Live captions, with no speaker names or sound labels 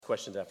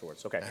questions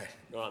afterwards. Okay, right.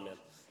 Go on, man.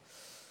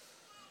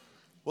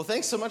 Well,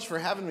 thanks so much for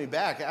having me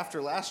back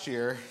after last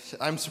year.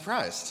 I'm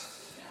surprised.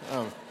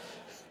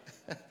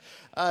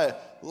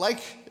 Like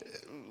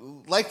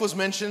was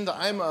mentioned,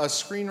 I'm a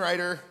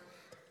screenwriter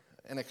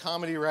and a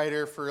comedy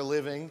writer for a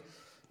living.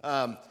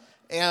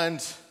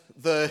 And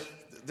there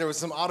was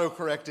some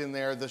autocorrect in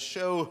there. The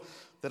show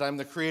that I'm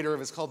the creator of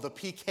is called The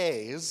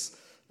PKs.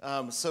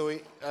 Not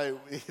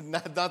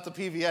the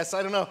PVS.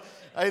 I don't know.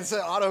 I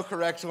said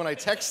autocorrect when I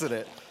texted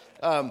it.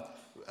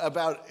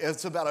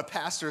 It's about a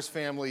pastor's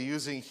family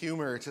using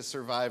humor to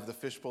survive the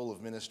fishbowl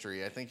of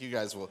ministry. I think you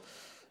guys will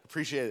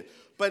appreciate it.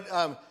 But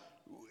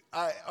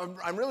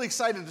I'm really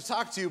excited to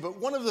talk to you. But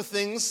one of the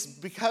things,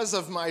 because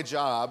of my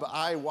job,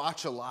 I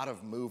watch a lot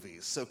of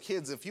movies. So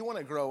kids, if you want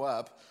to grow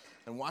up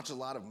and watch a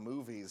lot of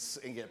movies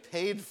and get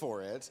paid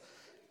for it,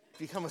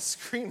 become a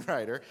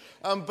screenwriter.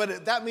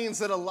 But that means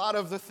that a lot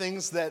of the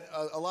things that,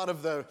 a lot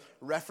of the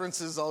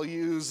references I'll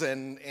use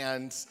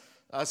and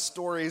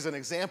stories and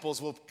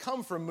examples will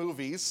come from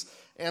movies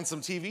and some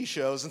TV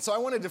shows. And so I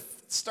wanted to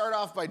start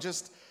off by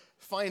just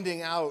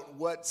finding out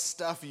what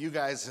stuff you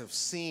guys have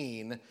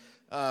seen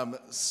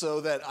so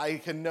that I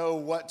can know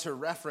what to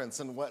reference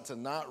and what to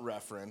not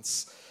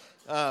reference.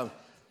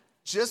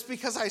 Just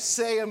because I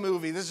say a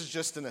movie, this is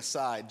just an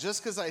aside,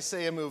 just because I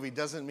say a movie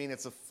doesn't mean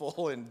it's a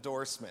full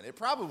endorsement. It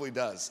probably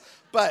does,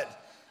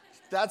 but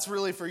that's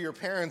really for your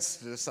parents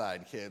to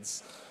decide,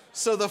 kids.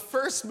 So the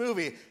first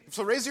movie,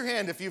 so raise your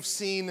hand if you've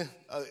seen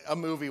a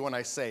movie when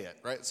I say it,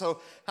 right?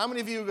 So how many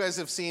of you guys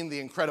have seen The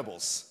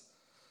Incredibles?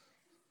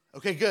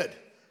 Okay, good.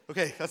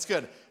 Okay, that's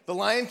good. The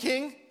Lion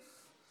King?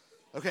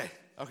 Okay,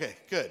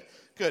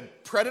 good.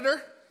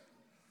 Predator?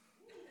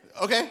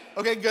 Okay,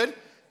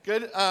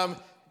 good.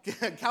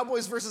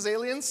 Cowboys versus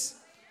Aliens?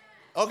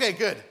 Okay,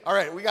 good. All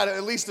right, we got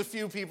at least a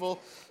few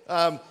people.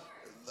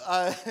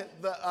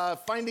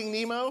 Finding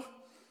Nemo?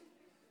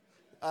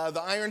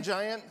 The Iron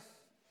Giant?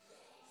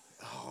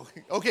 Oh,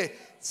 okay,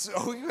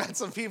 so we got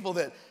some people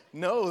that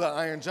know the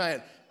Iron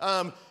Giant.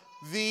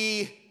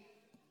 The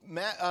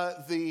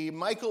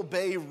Michael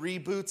Bay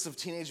reboots of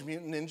Teenage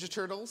Mutant Ninja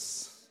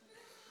Turtles?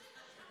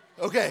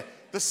 Okay,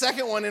 the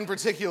second one in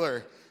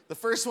particular. The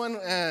first one,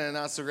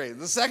 not so great.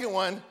 The second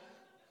one,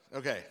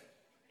 okay.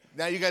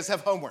 Now you guys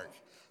have homework.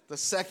 The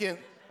second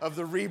of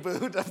the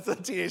reboot of the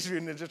Teenage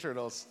Mutant Ninja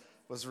Turtles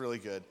was really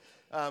good.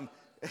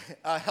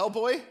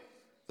 Hellboy,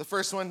 the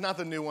first one, not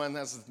the new one.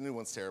 The new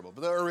one's terrible,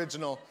 but the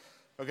original.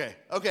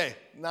 Okay,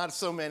 not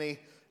so many.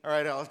 All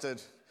right, I'll have to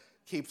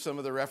keep some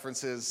of the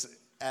references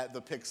at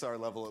the Pixar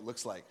level, it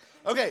looks like.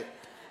 Okay.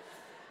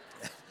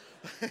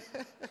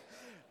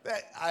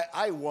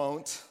 I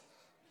won't,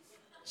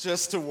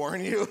 just to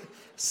warn you.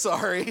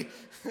 Sorry.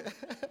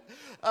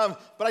 But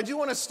I do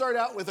want to start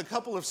out with a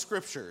couple of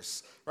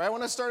scriptures, right? I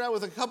want to start out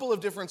with a couple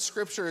of different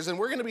scriptures, and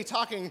we're going to be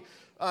talking,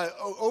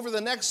 over the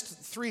next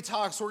 3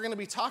 talks, we're going to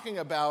be talking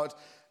about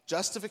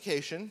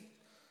justification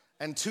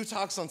and 2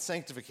 talks on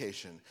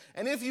sanctification.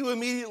 And if you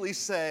immediately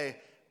say,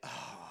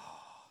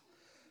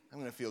 I'm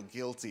going to feel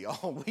guilty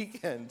all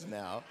weekend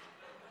now,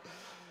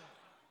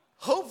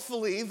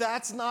 hopefully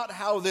that's not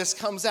how this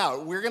comes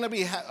out. We're going to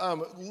be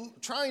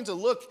trying to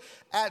look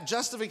at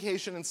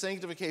justification and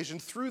sanctification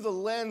through the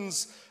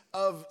lens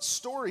of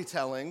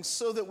storytelling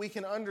so that we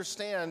can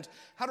understand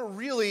how to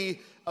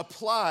really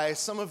apply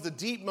some of the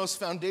deep, most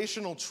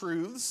foundational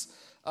truths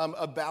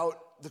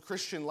about the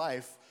Christian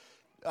life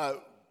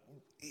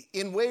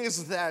in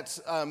ways that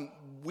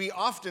we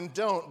often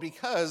don't,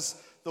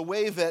 because the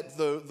way that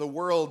the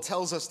world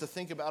tells us to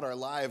think about our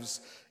lives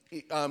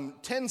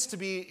tends to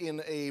be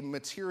in a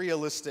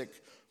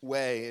materialistic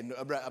way, and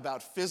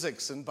about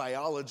physics and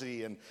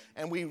biology, and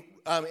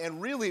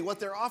really what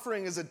they're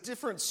offering is a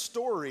different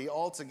story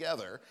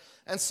altogether.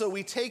 And so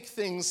we take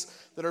things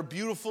that are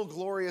beautiful,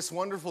 glorious,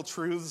 wonderful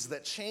truths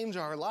that change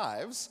our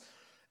lives,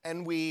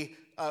 and we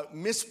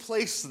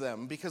misplace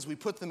them because we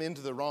put them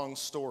into the wrong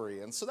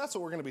story. And so that's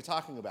what we're going to be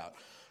talking about.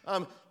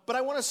 But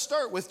I want to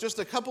start with just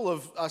a couple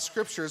of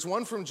scriptures,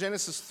 one from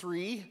Genesis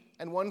 3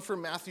 and one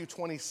from Matthew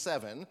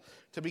 27,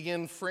 to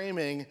begin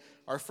framing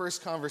our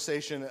first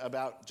conversation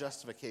about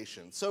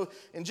justification. So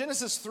in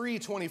Genesis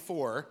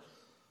 3:24,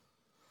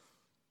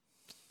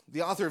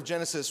 the author of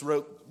Genesis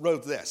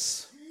wrote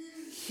this: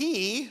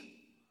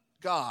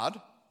 God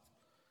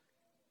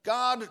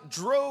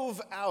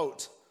drove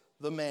out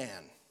the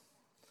man,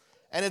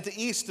 and at the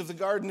east of the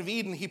Garden of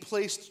Eden he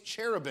placed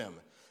cherubim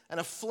and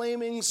a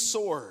flaming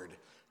sword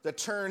that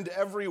turned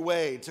every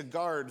way to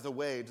guard the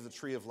way to the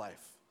tree of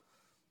life.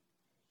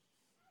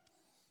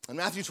 In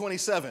Matthew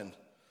 27,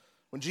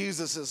 when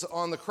Jesus is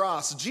on the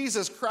cross,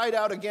 Jesus cried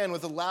out again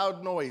with a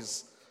loud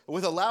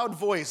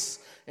voice,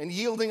 and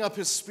yielding up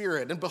his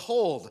spirit. And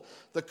behold,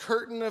 the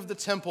curtain of the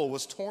temple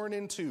was torn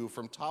in two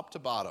from top to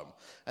bottom,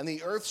 and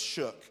the earth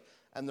shook,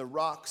 and the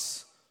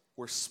rocks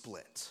were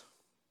split.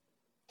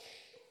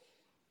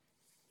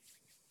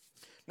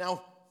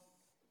 Now,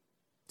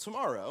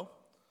 tomorrow,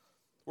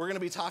 we're going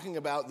to be talking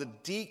about the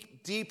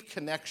deep, deep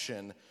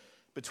connection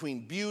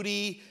between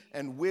beauty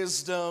and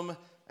wisdom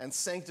and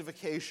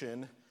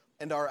sanctification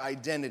and our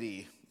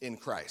identity in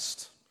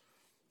Christ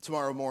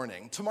tomorrow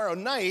morning. Tomorrow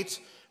night,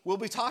 we'll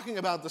be talking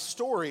about the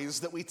stories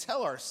that we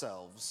tell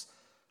ourselves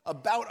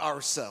about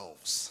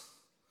ourselves.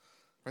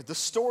 Right? The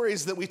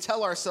stories that we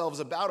tell ourselves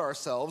about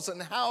ourselves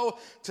and how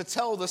to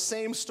tell the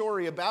same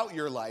story about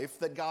your life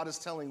that God is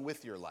telling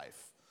with your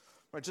life.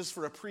 Right? Just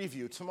for a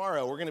preview,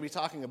 tomorrow we're going to be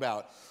talking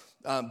about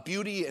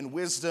beauty and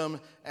wisdom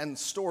and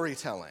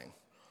storytelling.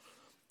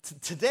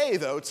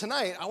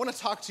 Tonight, I want to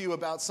talk to you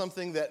about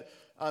something that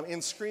in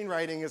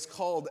screenwriting is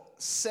called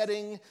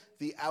setting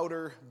the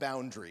outer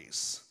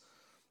boundaries.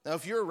 Now,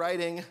 if you're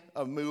writing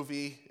a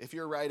movie, if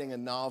you're writing a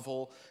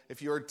novel,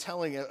 if you're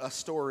telling a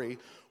story,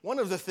 one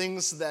of the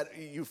things that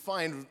you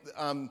find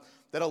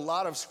that a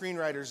lot of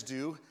screenwriters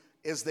do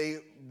is they,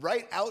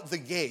 right out the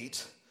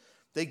gate,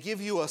 they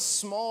give you a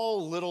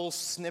small little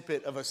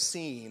snippet of a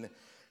scene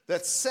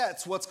that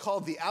sets what's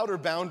called the outer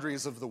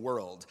boundaries of the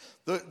world,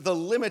 the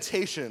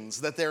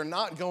limitations that they're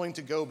not going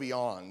to go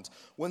beyond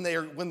when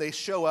they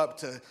show up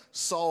to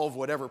solve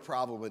whatever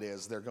problem it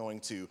is they're going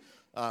to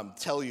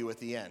tell you at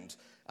the end.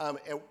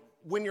 And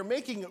when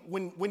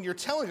you're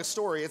telling a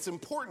story, it's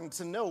important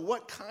to know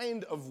what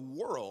kind of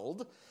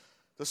world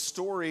the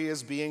story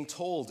is being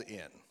told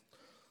in.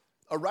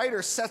 A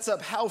writer sets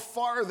up how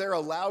far they're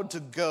allowed to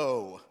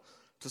go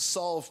to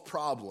solve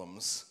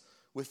problems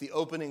with the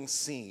opening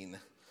scene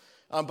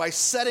by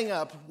setting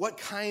up what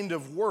kind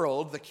of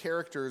world the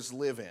characters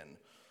live in.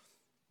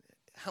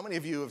 How many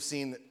of you have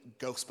seen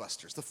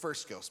Ghostbusters, the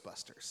first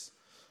Ghostbusters?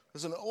 It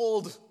was an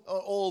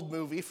old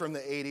movie from the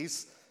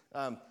 80s,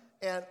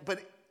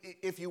 but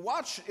if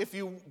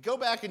you go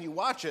back and you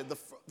watch it,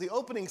 the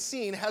opening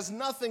scene has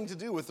nothing to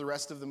do with the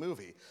rest of the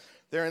movie.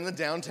 They're in the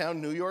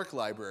downtown New York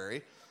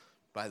library.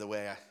 By the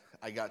way,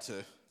 I got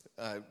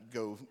to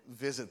go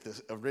visit the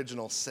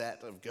original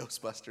set of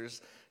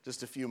Ghostbusters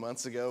just a few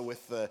months ago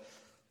with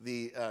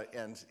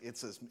and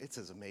it's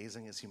as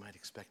amazing as you might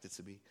expect it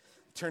to be.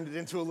 Turned it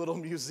into a little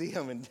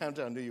museum in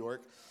downtown New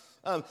York.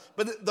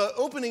 But the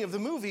opening of the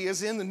movie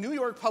is in the New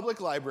York Public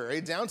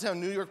Library,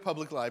 downtown New York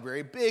Public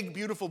Library, big,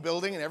 beautiful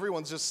building, and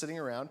everyone's just sitting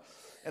around,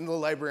 and the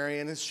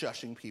librarian is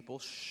shushing people,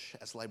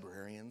 as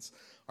librarians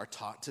are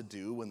taught to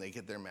do when they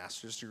get their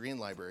master's degree in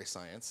library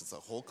science. It's a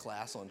whole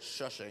class on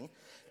shushing.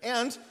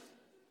 And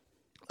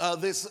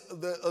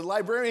the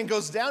librarian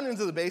goes down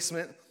into the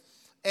basement,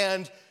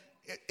 and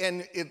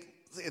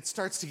it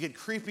starts to get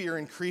creepier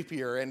and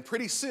creepier, and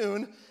pretty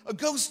soon, a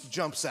ghost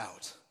jumps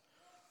out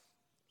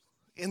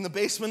in the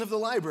basement of the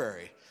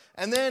library.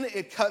 And then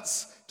it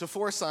cuts to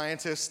 4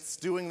 scientists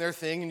doing their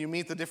thing, and you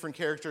meet the different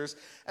characters.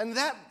 And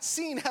that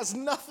scene has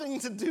nothing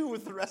to do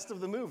with the rest of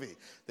the movie.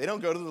 They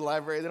don't go to the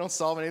library. They don't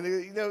solve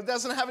anything. It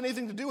doesn't have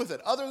anything to do with it,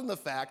 other than the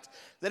fact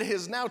that it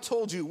has now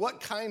told you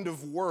what kind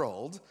of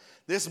world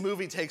this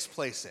movie takes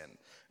place in.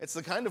 It's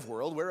the kind of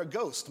world where a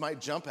ghost might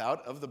jump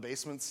out of the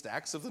basement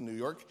stacks of the New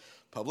York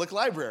Public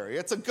Library.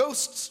 It's a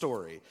ghost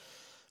story.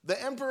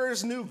 The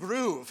Emperor's New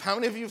Groove. How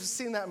many of you have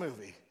seen that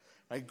movie?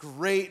 A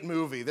great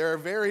movie. There are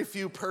very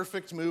few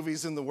perfect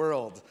movies in the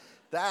world.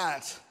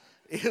 That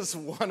is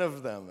one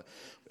of them.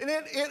 And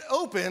it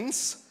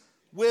opens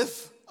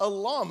with a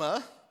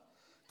llama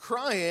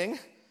crying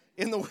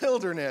in the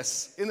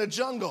wilderness, in the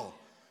jungle,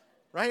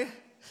 right?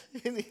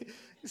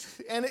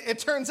 And it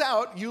turns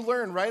out, you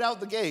learn right out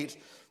the gate,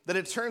 that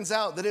it turns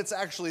out that it's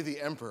actually the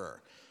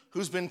emperor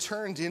who's been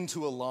turned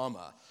into a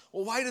llama.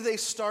 Well, why do they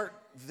start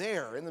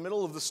there in the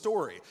middle of the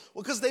story?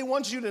 Well, because they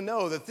want you to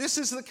know that this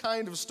is the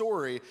kind of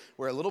story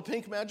where a little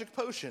pink magic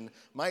potion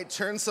might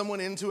turn someone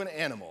into an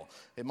animal.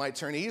 It might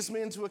turn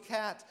Yzma into a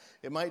cat.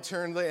 It might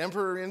turn the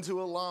emperor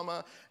into a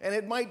llama. And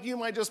you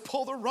might just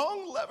pull the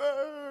wrong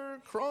lever,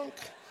 cronk,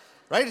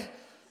 right?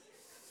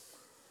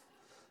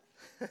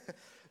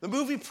 The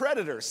movie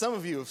Predator, some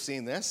of you have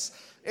seen this.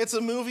 It's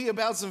a movie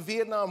about some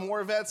Vietnam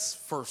War vets.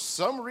 For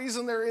some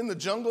reason, they're in the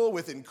jungle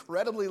with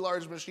incredibly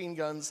large machine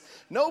guns.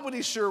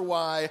 Nobody's sure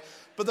why.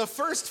 But the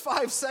first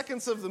 5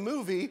 seconds of the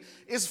movie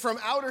is from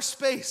outer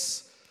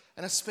space,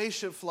 and a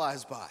spaceship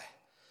flies by.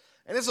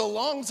 And it's a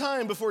long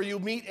time before you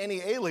meet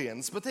any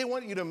aliens, but they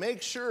want you to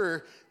make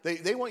sure,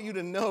 they want you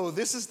to know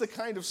this is the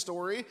kind of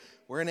story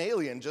where an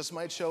alien just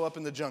might show up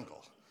in the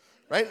jungle,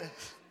 right?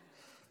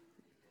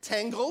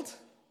 Tangled.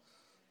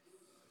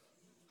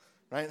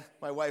 Right?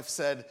 My wife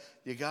said,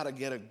 you got to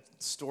get a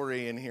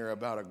story in here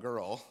about a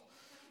girl,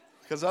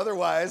 because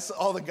otherwise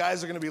all the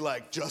guys are going to be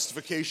like,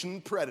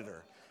 justification,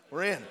 Predator.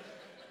 We're in.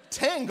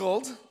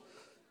 Tangled,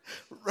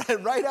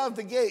 right out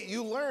the gate,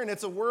 you learn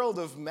it's a world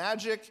of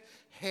magic,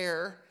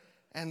 hair,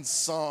 and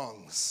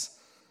songs.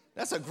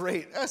 That's a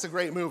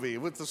great movie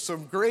with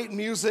some great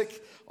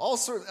music,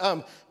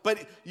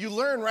 but you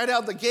learn right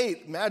out the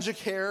gate magic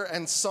hair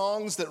and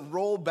songs that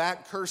roll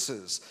back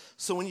curses.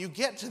 So when you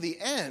get to the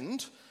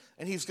end,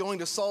 and he's going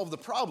to solve the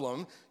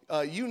problem,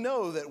 you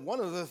know that one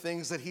of the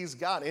things that he's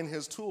got in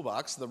his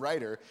toolbox, the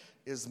writer,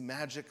 is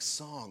magic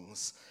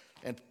songs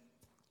and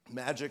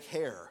magic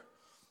hair.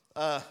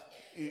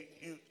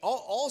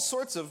 All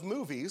sorts of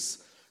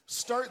movies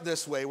start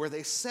this way, where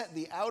they set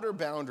the outer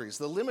boundaries,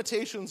 the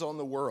limitations on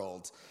the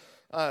world.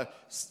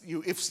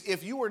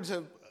 If you were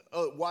to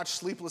watch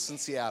Sleepless in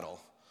Seattle,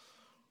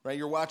 right?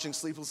 You're watching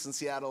Sleepless in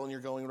Seattle and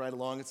you're going right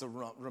along. It's a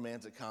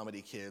romantic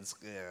comedy, kids.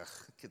 Ugh,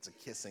 it's a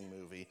kissing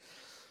movie.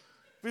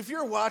 But if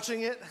you're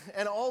watching it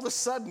and all of a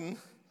sudden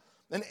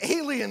an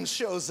alien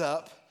shows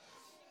up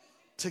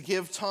to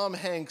give Tom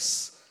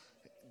Hanks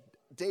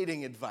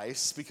dating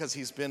advice because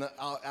he's been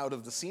out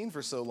of the scene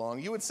for so long,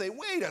 you would say,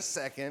 wait a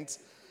second.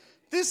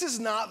 This is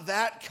not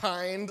that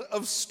kind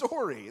of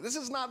story. This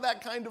is not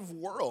that kind of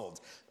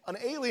world. An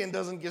alien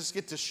doesn't just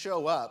get to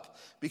show up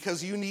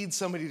because you need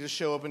somebody to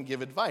show up and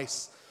give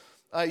advice.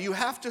 You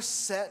have to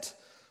set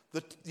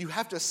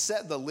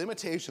the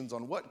limitations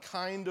on what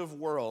kind of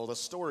world a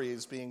story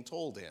is being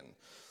told in,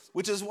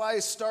 which is why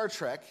Star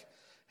Trek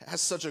has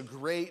such a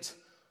great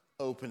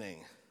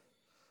opening.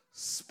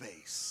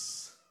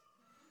 Space.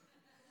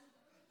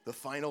 The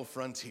final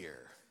frontier.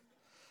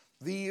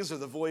 These are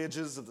the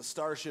voyages of the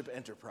Starship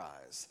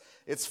Enterprise.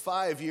 Its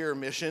 5-year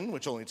mission,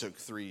 which only took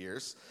 3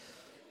 years,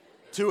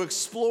 to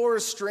explore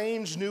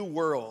strange new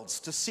worlds,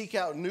 to seek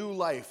out new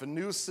life and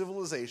new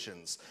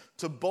civilizations,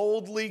 to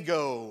boldly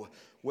go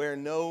where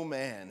no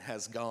man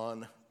has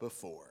gone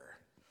before.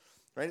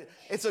 Right?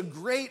 It's a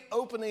great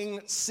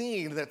opening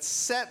scene that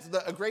sets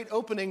a great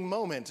opening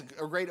moment,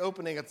 a great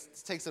opening. It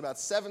takes about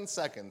 7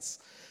 seconds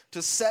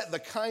to set the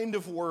kind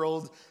of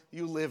world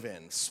you live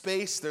in.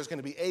 Space, there's going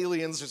to be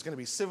aliens, there's going to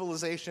be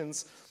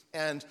civilizations,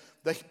 and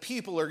the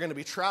people are going to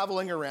be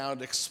traveling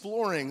around,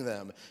 exploring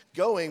them,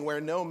 going where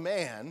no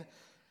man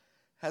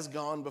has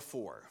gone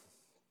before.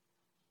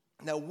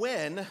 Now,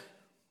 when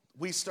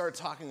we start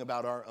talking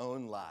about our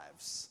own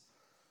lives,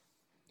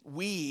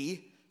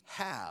 we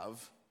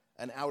have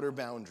an outer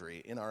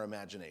boundary in our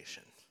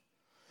imagination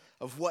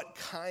of what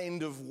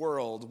kind of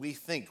world we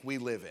think we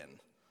live in.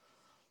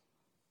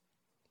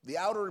 The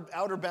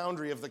outer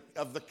boundary of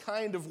the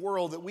kind of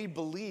world that we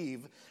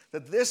believe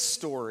that this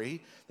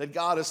story that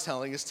God is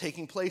telling is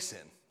taking place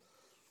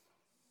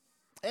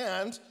in.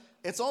 And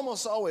it's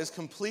almost always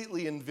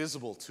completely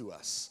invisible to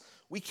us.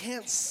 We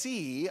can't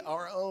see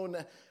our own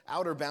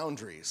outer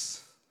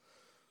boundaries.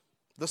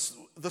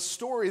 The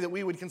story that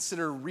we would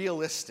consider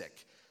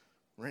realistic,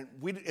 right?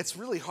 It's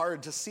really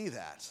hard to see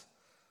that.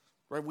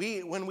 Right?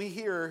 When we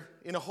hear,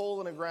 in a hole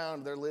in the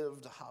ground there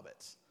lived a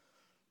hobbit.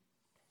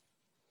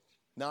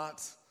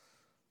 Not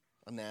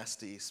a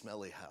nasty,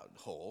 smelly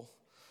hole,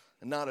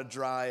 and not a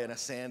dry and a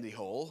sandy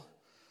hole,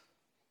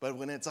 but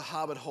when it's a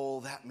hobbit hole,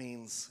 that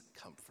means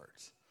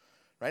comfort,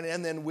 right?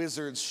 And then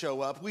wizards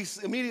show up. We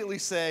immediately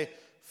say,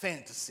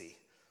 fantasy.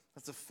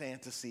 That's a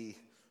fantasy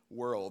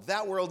world.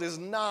 That world is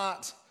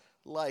not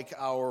like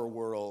our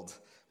world,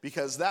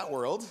 because that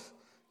world,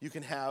 you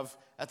can have,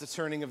 at the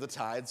turning of the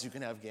tides, you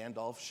can have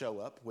Gandalf show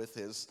up with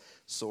his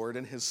sword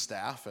and his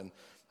staff, and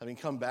having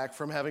come back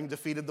from having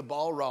defeated the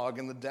Balrog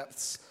in the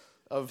depths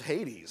of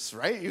Hades,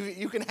 right?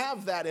 You can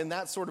have that in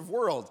that sort of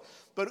world.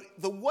 But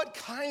what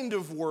kind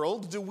of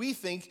world do we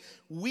think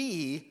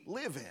we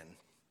live in?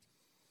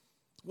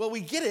 Well,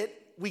 we get it.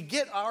 We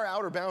get our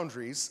outer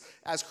boundaries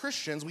as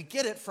Christians. We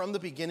get it from the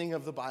beginning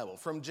of the Bible,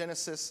 from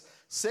Genesis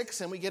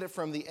 6, and we get it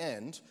from the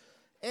end,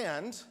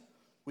 and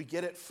we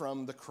get it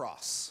from the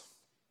cross.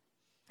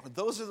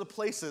 Those are the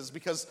places,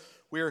 because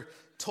we're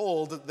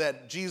told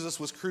that Jesus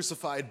was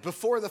crucified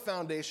before the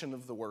foundation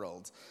of the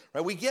world.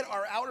 Right? We get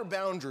our outer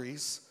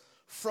boundaries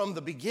from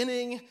the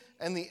beginning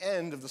and the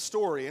end of the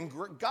story. And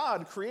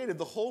God created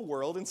the whole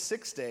world in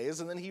 6 days,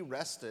 and then he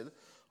rested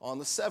on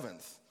the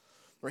 7th.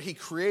 Where he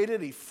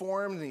created, he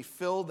formed, and he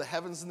filled the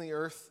heavens and the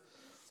earth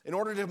in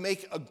order to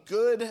make a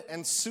good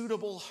and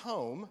suitable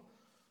home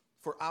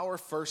for our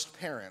first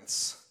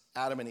parents,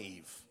 Adam and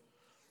Eve,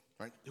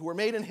 right? Who were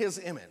made in his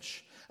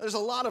image. There's a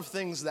lot of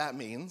things that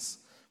means,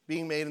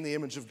 being made in the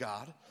image of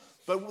God.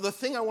 But the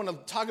thing I want to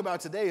talk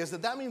about today is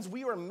that means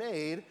we are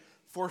made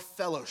for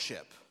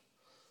fellowship.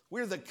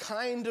 We're the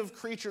kind of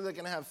creature that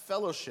can have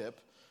fellowship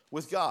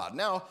with God.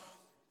 Now,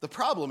 the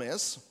problem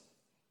is,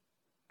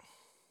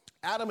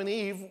 Adam and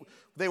Eve,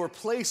 they were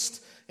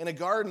placed in a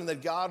garden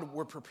that God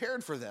were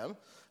prepared for them,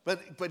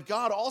 but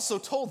God also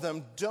told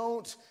them,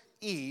 don't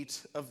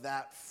eat of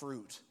that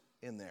fruit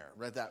in there,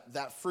 right?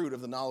 That fruit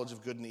of the knowledge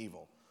of good and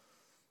evil.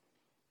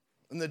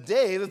 And the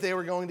day that they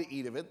were going to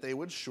eat of it, they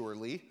would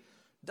surely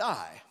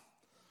die.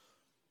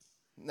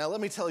 Now,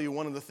 let me tell you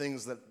one of the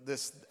things that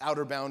this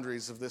outer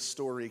boundaries of this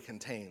story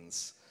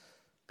contains.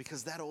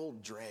 Because that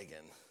old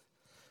dragon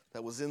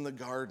that was in the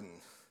garden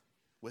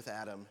with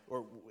Adam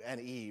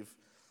and Eve,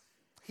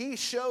 he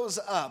shows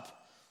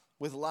up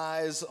with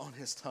lies on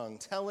his tongue,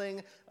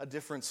 telling a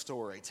different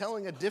story,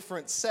 telling a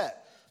different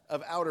set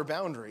of outer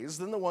boundaries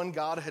than the one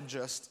God had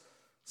just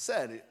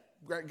said.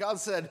 God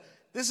said,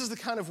 this is the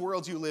kind of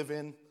world you live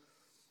in.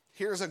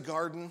 Here's a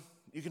garden.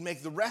 You can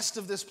make the rest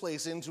of this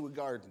place into a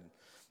garden.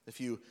 If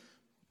you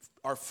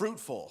are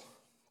fruitful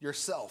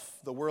yourself,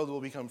 the world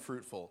will become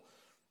fruitful.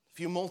 If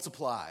you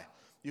multiply,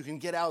 you can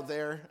get out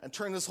there and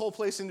turn this whole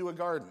place into a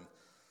garden.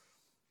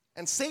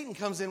 And Satan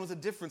comes in with a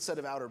different set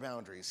of outer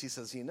boundaries. He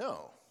says,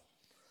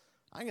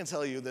 I can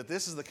tell you that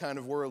this is the kind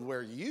of world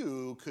where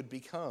you could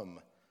become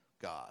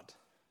God.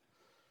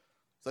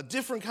 It's a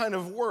different kind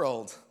of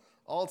world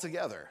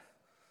altogether.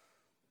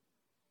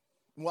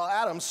 While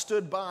Adam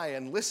stood by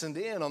and listened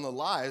in on the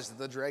lies that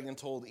the dragon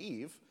told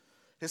Eve,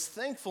 his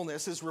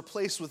thankfulness is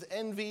replaced with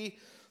envy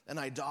and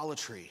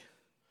idolatry.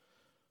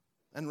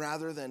 And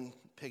rather than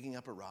picking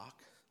up a rock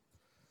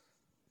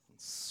and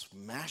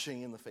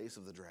smashing in the face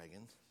of the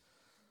dragon,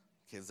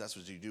 kids, that's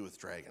what you do with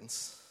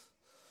dragons.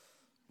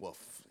 Well,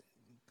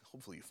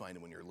 hopefully you find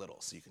them when you're little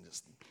so you can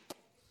just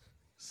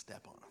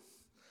step on them.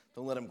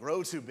 Don't let them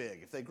grow too big.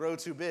 If they grow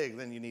too big,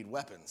 then you need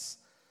weapons.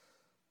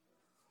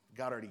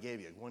 God already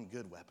gave you one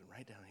good weapon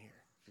right down here.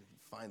 You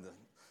can find the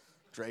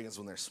dragons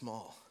when they're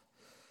small.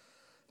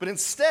 But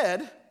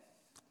instead,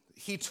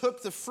 he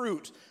took the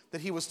fruit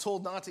that he was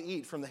told not to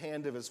eat from the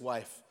hand of his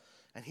wife,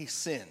 and he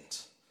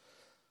sinned.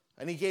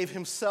 And he gave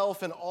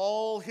himself and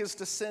all his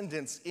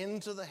descendants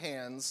into the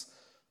hands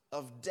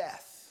of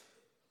death,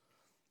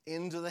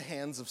 into the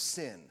hands of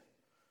sin.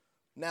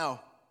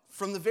 Now,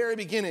 from the very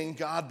beginning,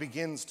 God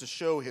begins to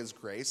show his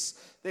grace.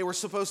 They were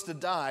supposed to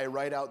die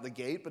right out the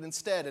gate, but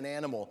instead an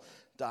animal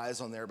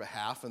dies on their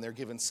behalf, and they're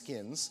given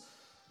skins.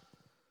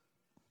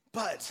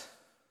 But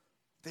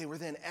they were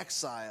then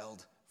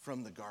exiled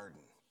from the garden.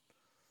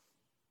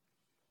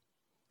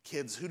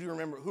 Kids, who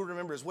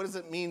remembers? What does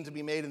it mean to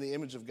be made in the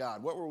image of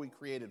God? What were we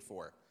created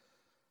for?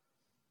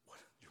 What,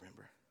 do you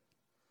remember?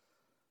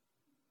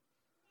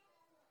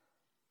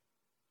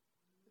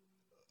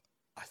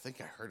 I think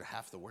I heard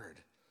half the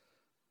word.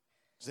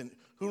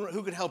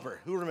 Who could help her?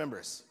 Who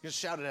remembers? Just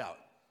shout it out.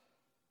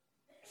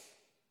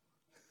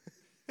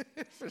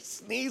 For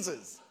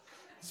sneezes.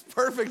 It's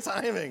perfect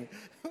timing.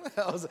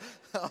 That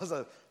was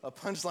a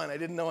punchline I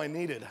didn't know I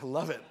needed. I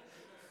love it.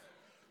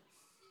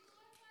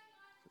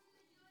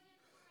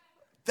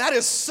 That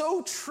is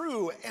so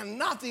true and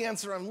not the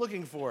answer I'm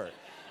looking for,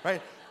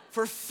 right?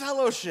 For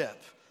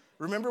fellowship.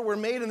 Remember, we're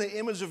made in the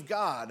image of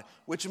God,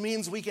 which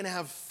means we can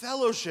have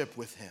fellowship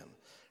with him,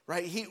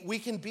 right? We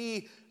can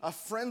be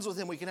friends with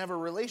him. We can have a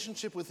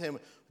relationship with him.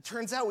 It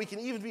turns out we can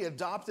even be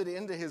adopted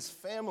into his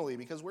family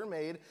because we're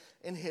made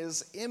in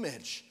his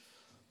image.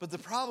 But the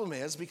problem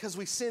is, because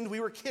we sinned, we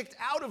were kicked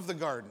out of the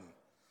garden.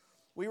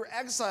 We were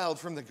exiled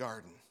from the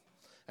garden.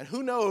 And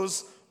who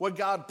knows what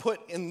God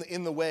put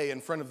in the way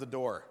in front of the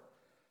door?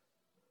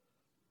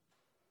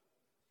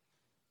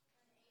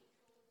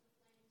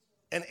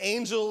 An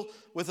angel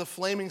with a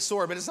flaming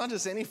sword. But it's not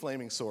just any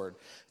flaming sword.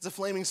 It's a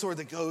flaming sword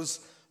that goes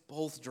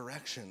both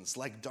directions,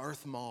 like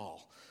Darth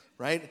Maul,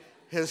 right?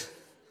 If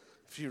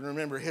you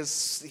remember, he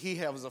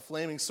has a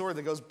flaming sword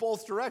that goes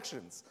both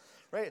directions,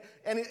 right?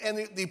 And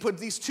they put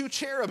these two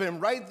cherubim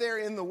right there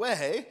in the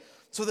way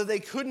so that they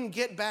couldn't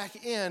get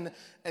back in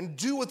and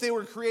do what they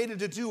were created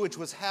to do, which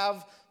was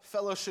have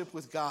fellowship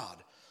with God.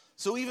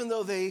 So even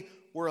though they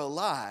were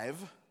alive,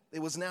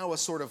 it was now a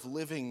sort of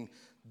living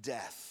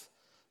death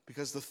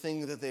because the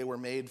thing that they were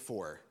made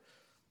for,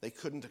 they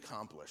couldn't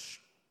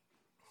accomplish.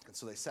 And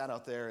so they sat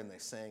out there and they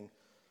sang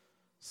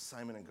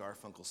Simon and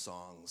Garfunkel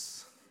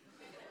songs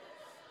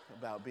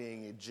about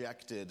being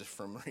ejected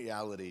from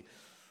reality.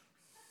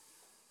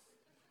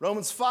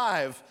 Romans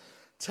 5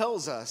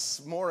 tells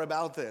us more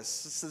about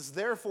this. It says,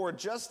 therefore,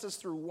 just as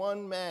through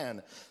one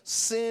man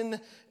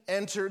sin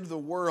entered the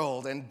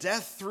world, and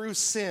death through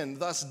sin,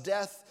 thus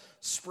death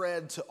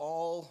spread to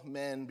all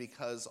men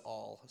because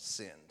all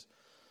sinned.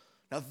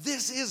 Now,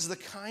 this is the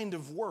kind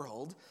of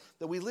world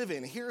that we live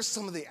in. Here's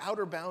some of the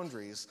outer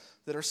boundaries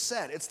that are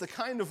set. It's the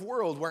kind of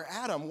world where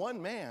Adam, one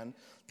man,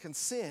 can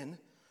sin,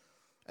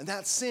 and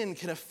that sin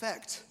can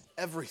affect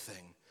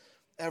everything,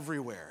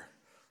 everywhere,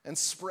 and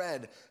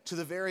spread to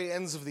the very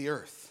ends of the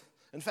earth.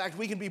 In fact,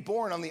 we can be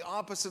born on the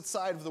opposite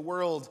side of the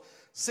world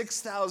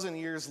 6,000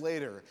 years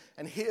later,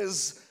 and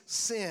his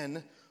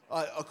sin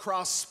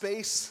across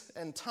space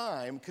and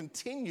time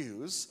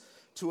continues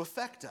to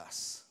affect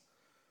us.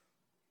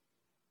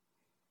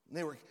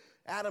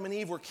 Adam and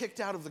Eve were kicked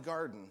out of the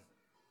garden,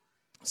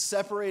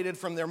 separated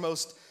from their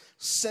most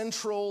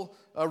central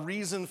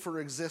reason for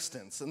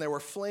existence, and there were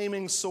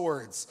flaming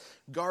swords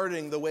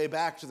guarding the way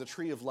back to the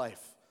tree of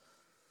life.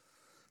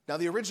 Now,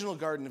 the original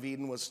Garden of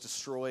Eden was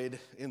destroyed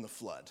in the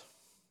flood,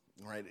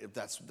 right?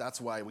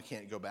 That's why we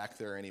can't go back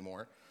there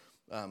anymore,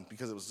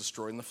 because it was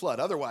destroyed in the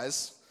flood.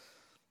 Otherwise,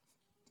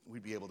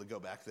 we'd be able to go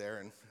back there,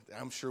 and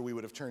I'm sure we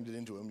would have turned it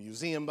into a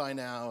museum by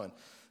now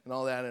and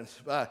all that.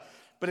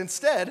 But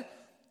instead,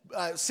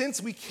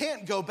 since we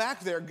can't go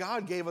back there,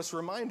 God gave us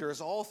reminders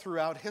all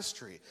throughout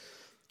history.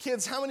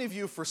 Kids, how many of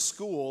you for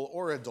school,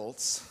 or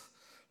adults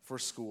for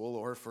school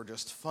or for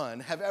just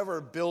fun, have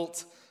ever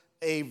built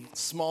a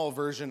small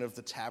version of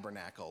the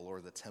tabernacle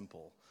or the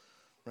temple?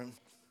 Right?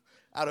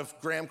 Out of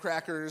graham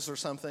crackers or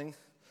something?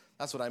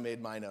 That's what I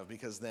made mine of,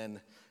 because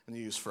then you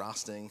use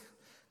frosting,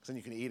 because then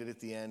you can eat it at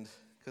the end,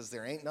 because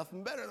there ain't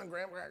nothing better than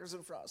graham crackers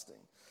and frosting.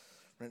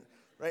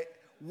 Right?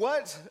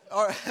 What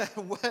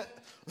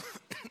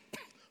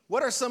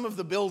are some of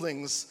the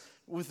buildings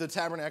with the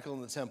tabernacle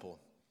and the temple?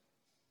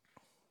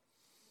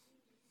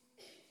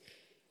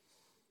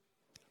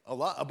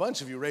 A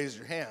bunch of you raised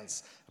your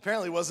hands.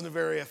 Apparently it wasn't a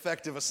very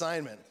effective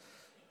assignment.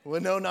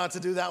 We'll know not to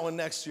do that one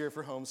next year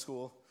for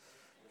homeschool.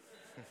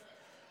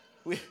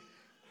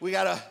 We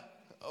got a,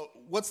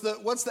 what's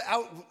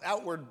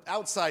the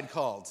outside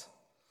called?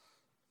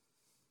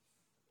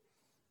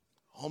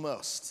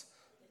 Almost.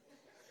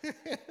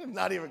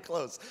 Not even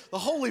close. The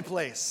holy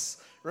place.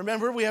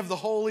 Remember, we have the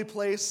holy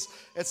place.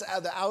 It's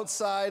at the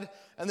outside.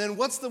 And then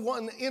what's the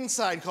one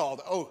inside called?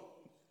 Oh,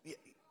 yeah.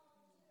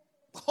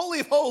 The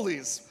Holy of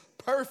Holies.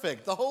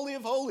 Perfect. The Holy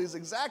of Holies,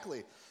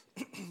 exactly.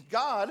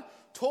 God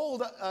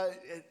told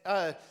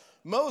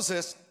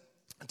Moses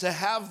to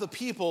have the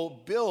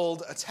people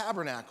build a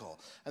tabernacle.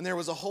 And there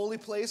was a holy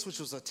place, which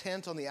was a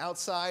tent on the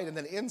outside. And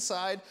then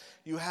inside,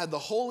 you had the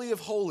Holy of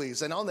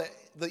Holies. And on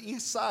the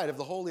east side of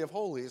the Holy of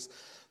Holies,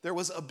 there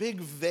was a big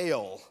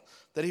veil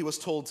that he was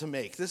told to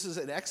make. This is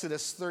in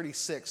Exodus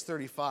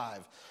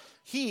 36:35.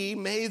 He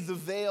made the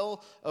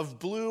veil of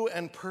blue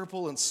and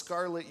purple and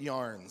scarlet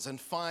yarns and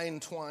fine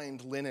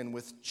twined linen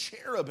with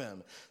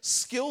cherubim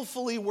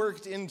skillfully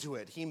worked into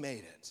it. He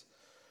made it.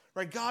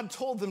 Right? God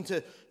told them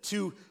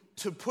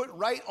to put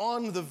right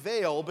on the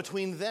veil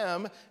between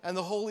them and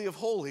the Holy of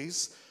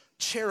Holies,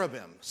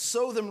 cherubim.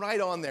 Sew them right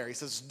on there. He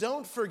says,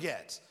 don't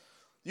forget,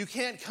 you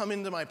can't come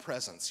into my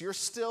presence. You're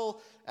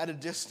still at a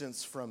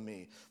distance from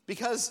me.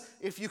 Because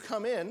if you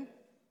come in,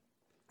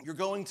 you're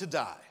going to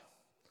die.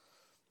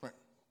 Right?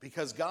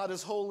 Because God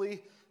is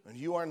holy and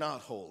you are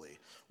not holy.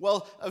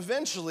 Well,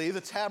 eventually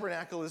the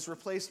tabernacle is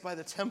replaced by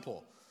the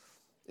temple.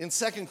 In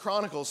 2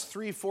 Chronicles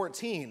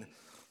 3:14,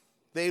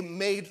 they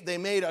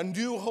made a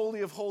new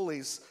Holy of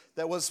Holies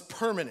that was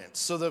permanent.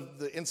 So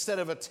instead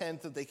of a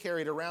tent that they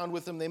carried around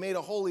with them, they made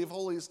a Holy of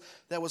Holies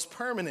that was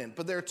permanent.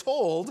 But they're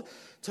told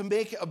to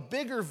make a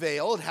bigger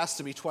veil. It has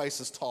to be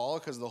twice as tall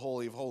because the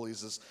Holy of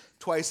Holies is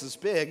twice as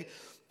big.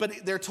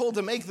 But they're told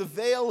to make the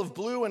veil of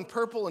blue and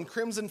purple and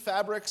crimson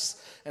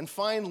fabrics and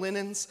fine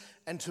linens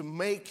and to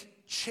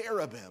make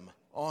cherubim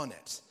on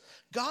it.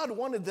 God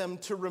wanted them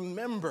to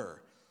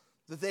remember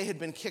that they had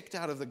been kicked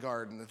out of the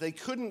garden, that they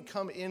couldn't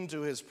come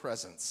into his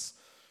presence.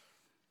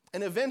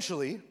 And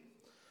eventually,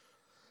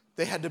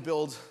 they had to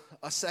build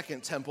a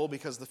second temple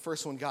because the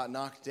first one got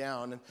knocked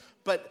down.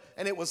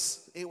 And it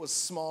was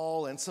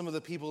small, and some of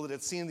the people that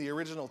had seen the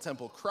original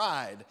temple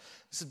cried. They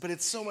said, but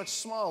it's so much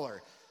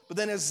smaller. But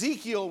then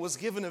Ezekiel was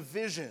given a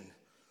vision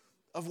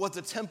of what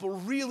the temple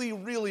really,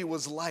 really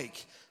was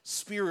like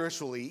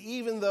spiritually,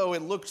 even though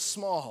it looked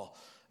small.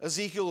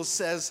 Ezekiel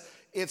says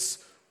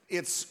it's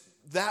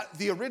that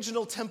the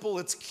original temple,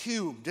 it's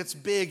cubed, it's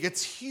big,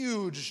 it's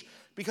huge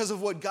because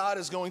of what God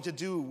is going to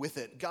do with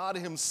it. God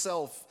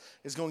himself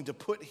is going to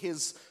put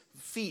his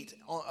feet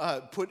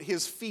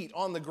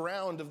on the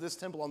ground of this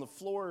temple, on the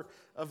floor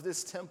of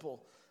this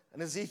temple.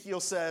 And Ezekiel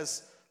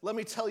says, let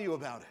me tell you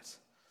about it.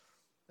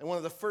 And one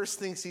of the first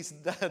things he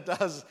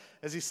does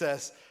is he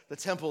says, the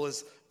temple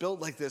is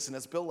built like this and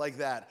it's built like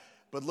that.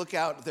 But look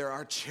out, there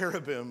are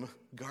cherubim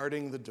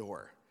guarding the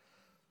door.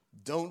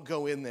 Don't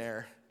go in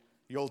there,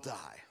 you'll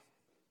die.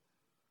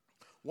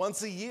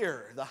 Once a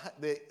year,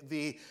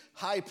 the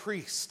high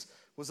priest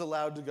was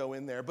allowed to go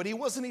in there, but he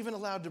wasn't even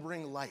allowed to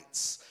bring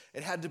lights.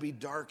 It had to be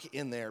dark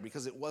in there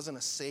because it wasn't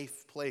a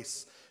safe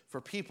place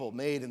for people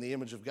made in the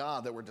image of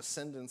God that were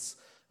descendants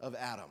of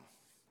Adam.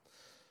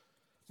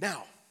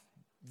 Now,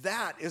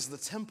 that is the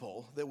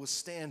temple that was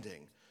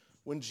standing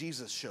when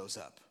Jesus shows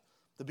up.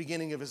 The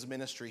beginning of his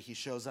ministry, he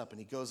shows up and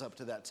he goes up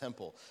to that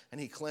temple and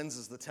he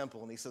cleanses the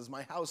temple and he says,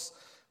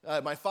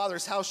 my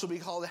Father's house shall be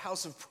called a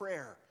house of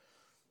prayer,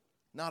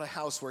 not a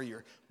house where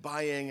you're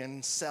buying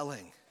and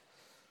selling.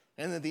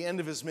 And at the end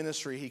of his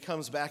ministry, he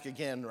comes back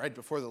again right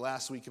before the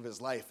last week of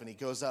his life, and he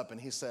goes up and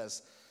he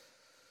says,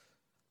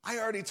 I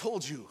already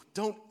told you,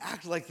 don't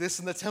act like this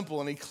in the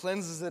temple. And he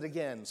cleanses it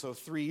again. So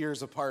 3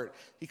 years apart,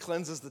 he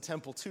cleanses the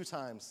temple 2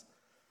 times.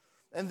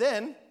 And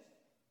then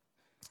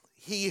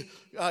he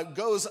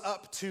goes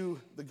up to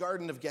the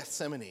Garden of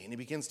Gethsemane, and he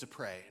begins to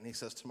pray. And he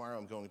says, tomorrow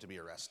I'm going to be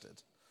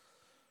arrested.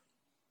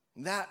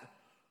 And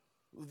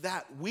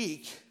that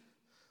week,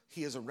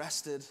 he is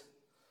arrested.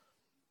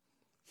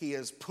 He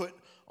is put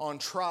on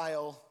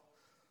trial.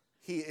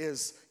 He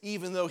is,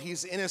 even though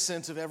he's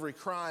innocent of every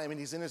crime and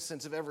he's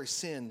innocent of every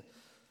sin,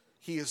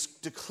 he is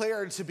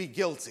declared to be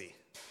guilty.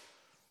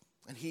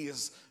 And he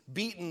is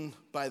beaten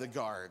by the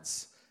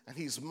guards. And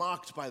he's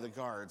mocked by the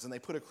guards. And they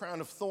put a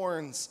crown of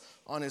thorns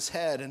on his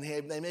head. And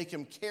they make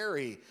him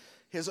carry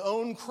his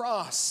own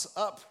cross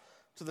up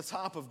to the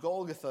top of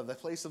Golgotha, the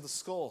place of the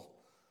skull.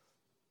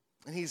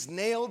 And he's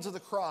nailed to the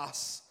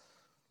cross.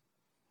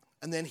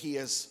 And then he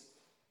is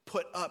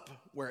put up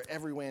where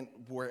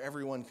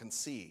everyone can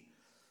see.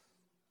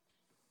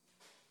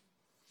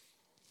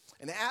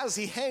 And as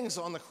he hangs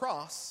on the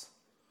cross,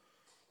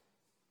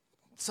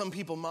 some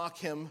people mock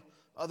him,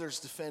 others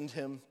defend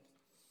him.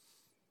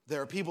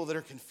 There are people that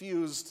are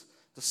confused.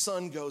 The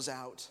sun goes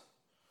out.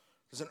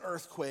 There's an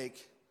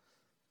earthquake.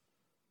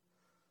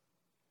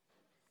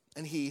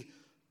 And he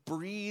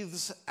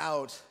breathes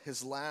out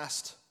his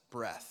last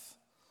breath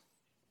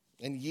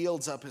and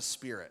yields up his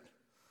spirit.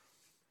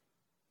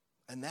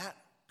 And that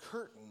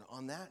curtain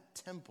on that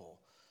temple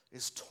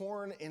is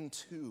torn in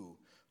two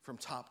from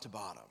top to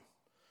bottom.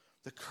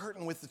 The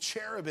curtain with the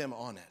cherubim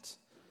on it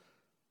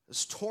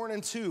is torn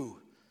in two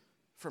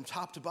from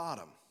top to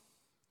bottom.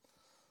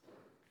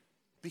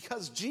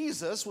 Because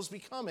Jesus was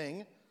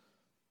becoming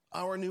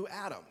our new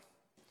Adam.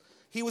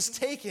 He was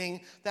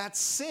taking that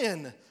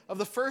sin of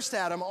the first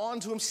Adam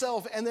onto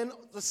himself, and then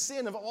the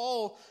sin of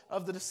all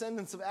of the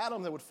descendants of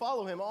Adam that would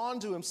follow him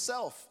onto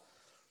himself.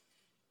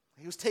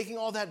 He was taking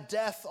all that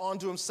death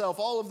onto himself,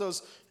 all of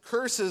those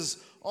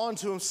curses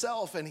onto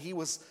himself, and he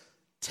was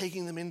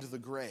taking them into the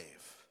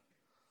grave.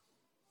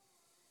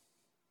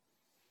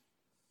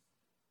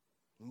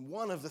 And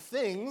one of the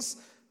things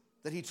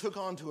that he took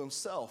onto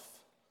himself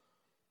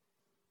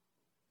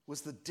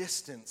was the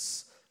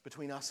distance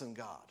between us and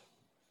God.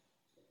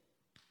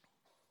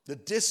 The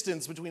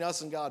distance between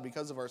us and God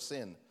because of our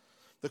sin.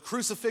 The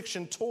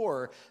crucifixion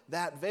tore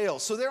that veil.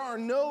 So there are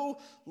no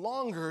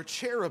longer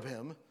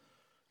cherubim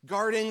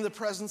guarding the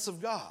presence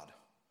of God.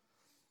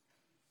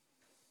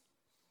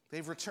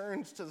 They've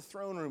returned to the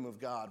throne room of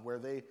God where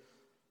they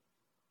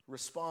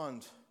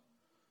respond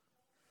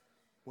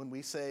when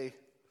we sing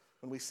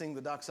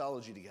the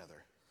doxology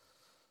together.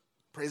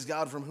 Praise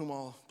God from whom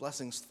all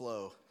blessings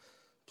flow.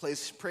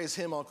 Praise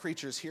him, all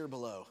creatures here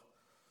below.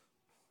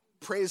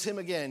 Praise him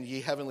again, ye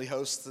heavenly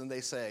hosts. And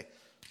they say,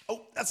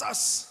 oh, that's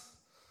us.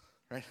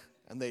 Right?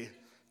 And they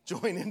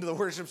join into the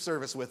worship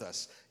service with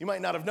us. You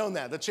might not have known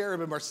that. The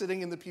cherubim are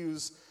sitting in the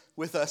pews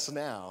with us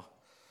now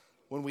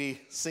when we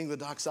sing the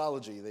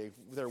doxology.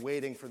 They're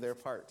waiting for their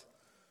part.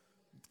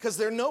 Because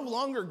they're no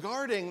longer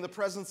guarding the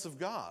presence of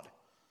God.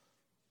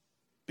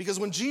 Because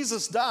when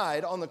Jesus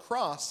died on the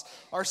cross,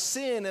 our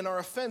sin and our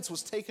offense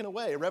was taken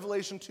away.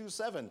 Revelation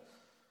 2:7.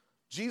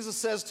 Jesus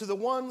says, to the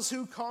ones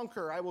who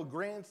conquer, I will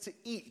grant to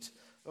eat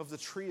of the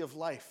tree of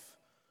life,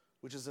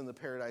 which is in the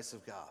paradise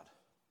of God.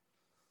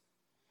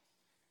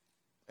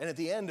 And at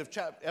the end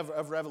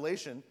of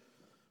Revelation,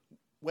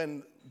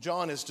 when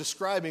John is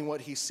describing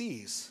what he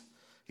sees,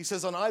 he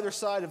says, on either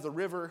side of the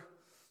river,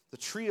 the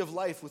tree of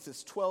life with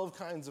its 12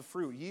 kinds of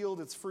fruit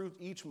yield its fruit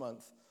each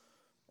month,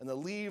 and the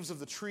leaves of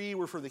the tree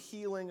were for the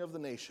healing of the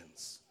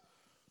nations.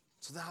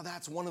 So now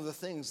that's one of the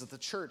things that the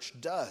church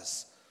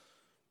does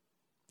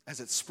as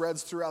it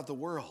spreads throughout the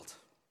world,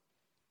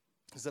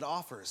 is it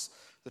offers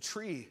the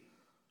tree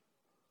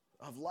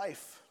of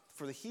life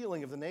for the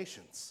healing of the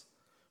nations.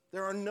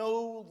 There are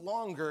no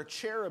longer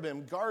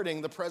cherubim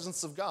guarding the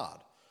presence of God,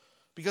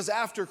 because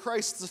after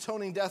Christ's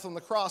atoning death on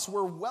the cross,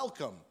 we're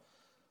welcome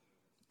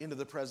into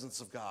the presence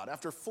of God.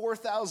 After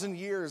 4,000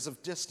 years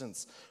of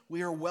distance,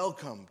 we are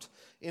welcomed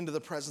into the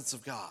presence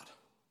of God.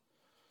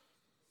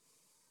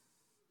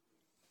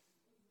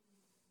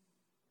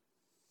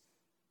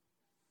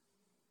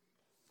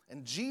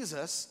 And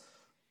Jesus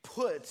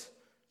put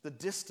the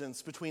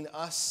distance between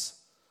us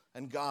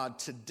and God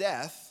to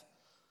death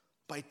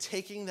by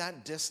taking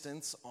that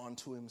distance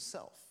onto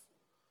himself.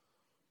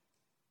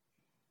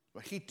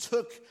 He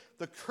took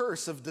the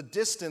curse of the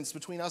distance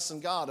between us and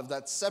God, of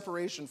that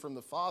separation from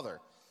the Father.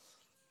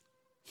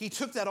 He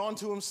took that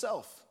onto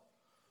himself.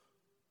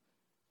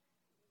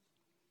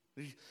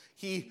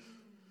 He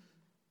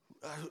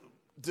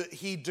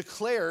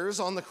declares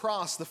on the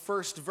cross, the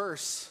first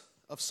verse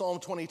of Psalm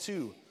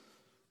 22,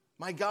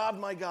 my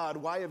God,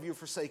 why have you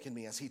forsaken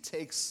me? As he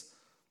takes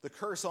the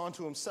curse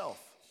onto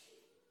himself.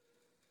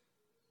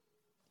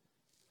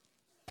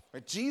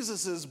 Right?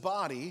 Jesus'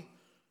 body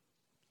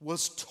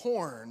was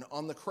torn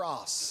on the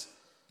cross.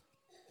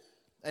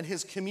 And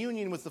his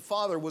communion with the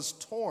Father was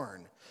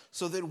torn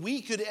so that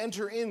we could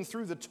enter in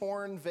through the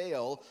torn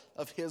veil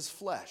of his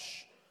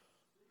flesh.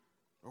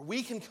 Or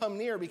we can come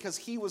near because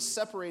he was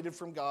separated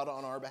from God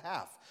on our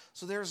behalf.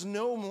 So there's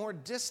no more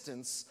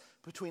distance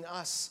between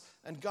us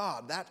and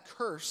God. That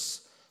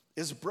curse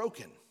is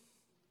broken.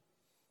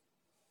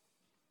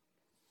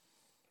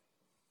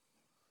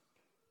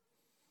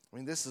 I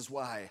mean, this is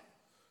why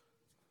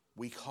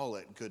we call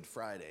it Good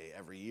Friday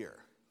every year.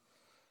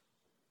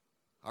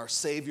 Our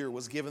Savior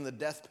was given the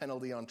death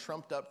penalty on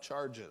trumped up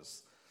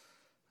charges.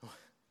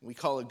 We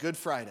call it Good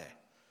Friday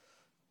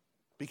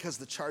because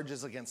the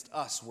charges against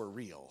us were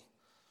real.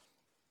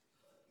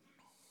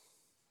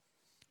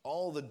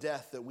 All the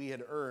death that we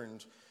had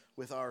earned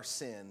with our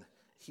sin,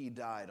 he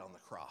died on the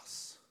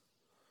cross.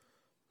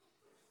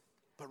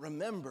 But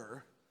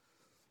remember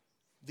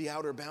the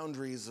outer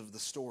boundaries of the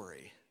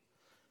story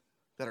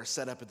that are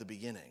set up at the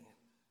beginning.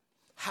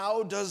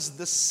 How does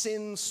the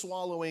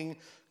sin-swallowing,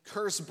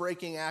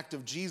 curse-breaking act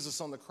of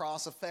Jesus on the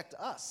cross affect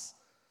us?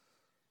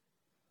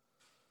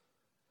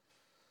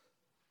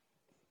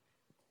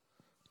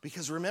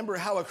 Because remember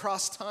how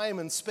across time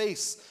and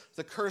space,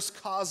 the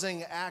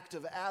curse-causing act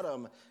of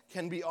Adam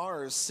can be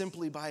ours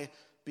simply by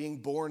being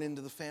born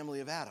into the family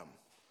of Adam.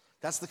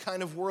 That's the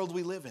kind of world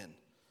we live in.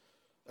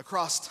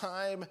 Across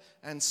time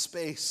and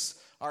space,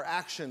 our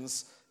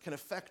actions can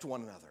affect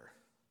one another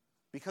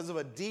because of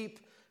a deep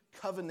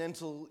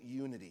covenantal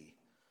unity,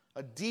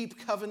 a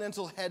deep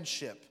covenantal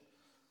headship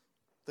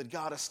that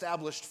God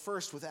established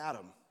first with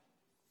Adam.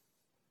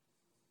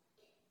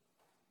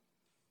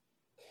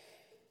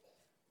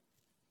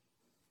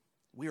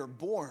 We are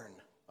born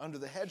under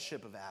the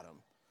headship of Adam.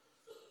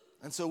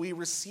 And so we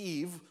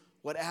receive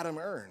what Adam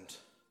earned.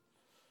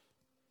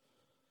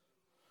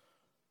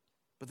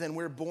 But then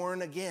we're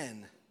born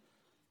again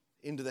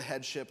into the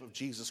headship of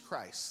Jesus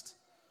Christ.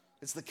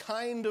 It's the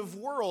kind of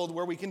world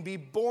where we can be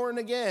born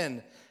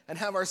again and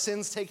have our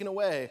sins taken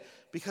away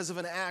because of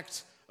an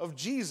act of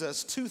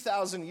Jesus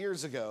 2,000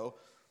 years ago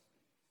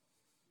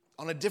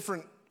on a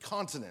different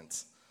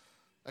continent,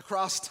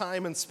 across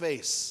time and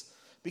space,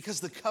 because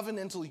the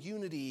covenantal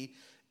unity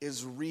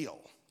is real.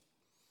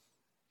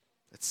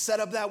 It's set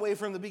up that way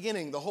from the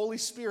beginning. The Holy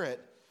Spirit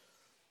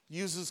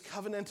uses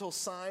covenantal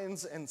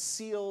signs and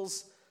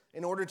seals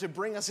in order to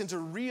bring us into a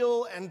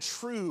real and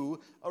true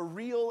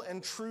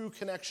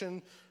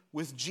connection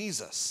with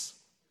Jesus.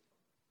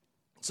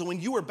 So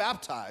when you were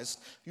baptized,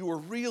 you were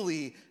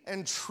really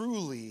and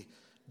truly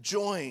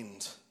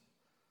joined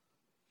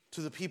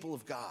to the people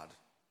of God,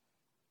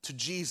 to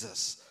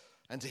Jesus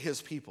and to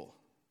his people.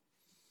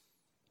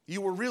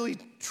 You were really,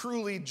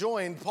 truly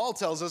joined, Paul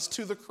tells us,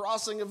 to the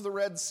crossing of the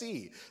Red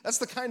Sea. That's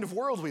the kind of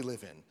world we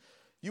live in.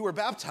 You were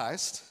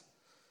baptized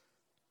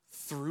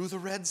through the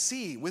Red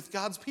Sea with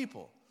God's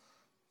people.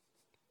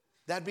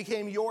 That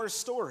became your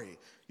story.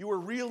 You were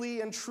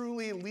really and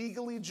truly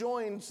legally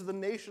joined to the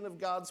nation of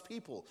God's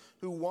people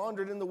who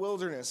wandered in the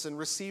wilderness and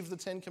received the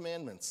 10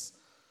 Commandments.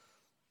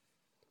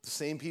 The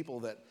same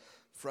people that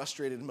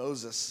frustrated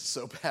Moses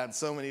so bad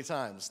so many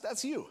times.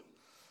 That's you.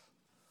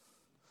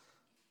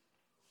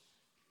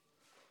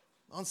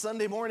 On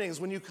Sunday mornings,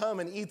 when you come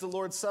and eat the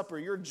Lord's Supper,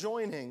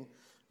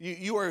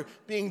 you are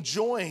being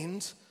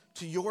joined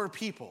to your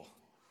people.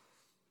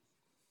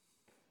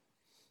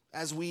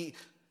 As we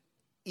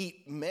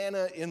eat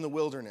manna in the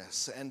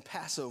wilderness and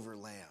Passover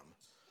lamb.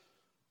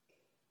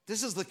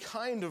 This is the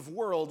kind of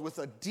world with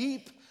a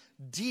deep,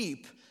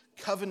 deep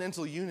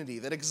covenantal unity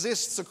that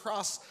exists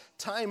across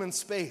time and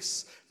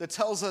space, that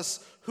tells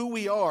us who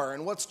we are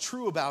and what's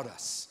true about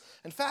us.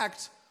 In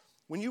fact,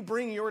 when you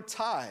bring your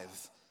tithe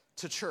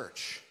to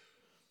church,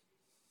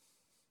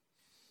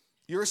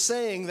 you're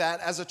saying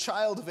that as a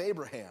child of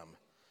Abraham,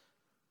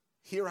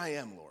 here I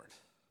am, Lord.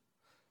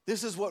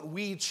 This is what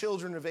we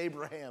children of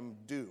Abraham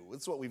do.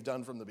 It's what we've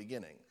done from the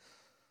beginning.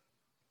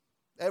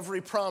 Every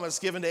promise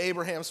given to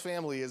Abraham's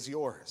family is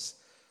yours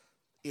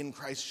in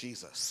Christ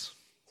Jesus.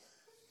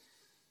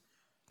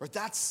 But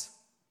that's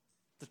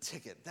the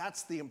ticket.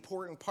 That's the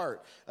important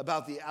part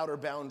about the outer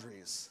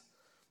boundaries.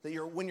 That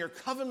when you're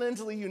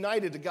covenantally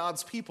united to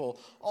God's people,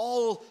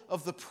 all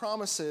of the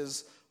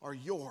promises are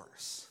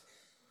yours.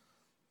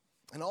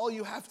 And all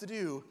you have to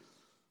do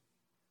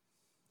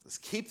is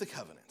keep the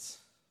covenant.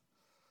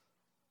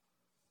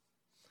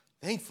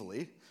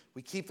 Thankfully,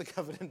 we keep the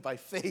covenant by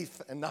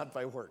faith and not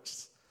by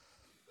works.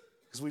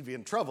 Because we'd be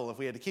in trouble if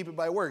we had to keep it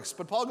by works.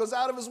 But Paul goes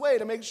out of his way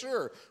to make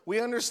sure we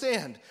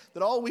understand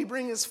that all we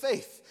bring is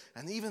faith.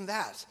 And even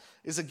that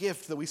is a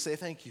gift that we say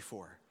thank you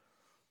for.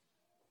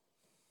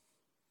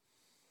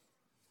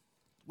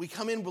 We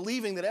come in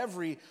believing that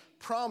every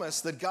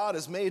promise that God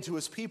has made to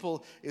his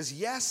people is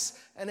yes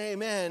and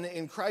amen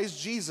in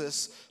Christ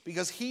Jesus,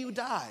 because he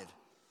died,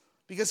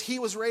 because he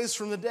was raised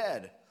from the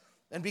dead,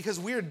 and because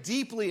we're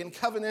deeply and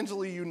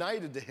covenantally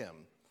united to him.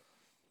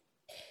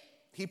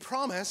 He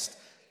promised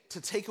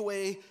to take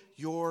away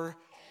your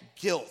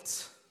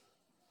guilt.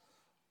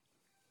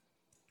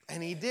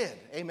 And he did.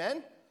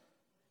 Amen?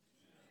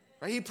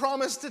 Right? He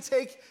promised to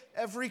take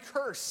every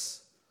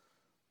curse.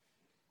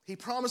 He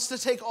promised to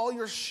take all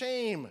your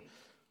shame.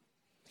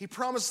 He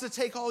promised to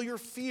take all your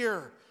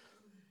fear.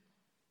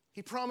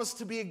 He promised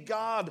to be a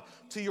God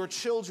to your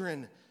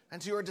children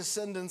and to your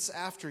descendants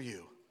after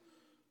you.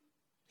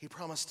 He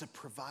promised to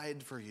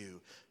provide for you,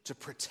 to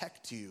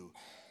protect you,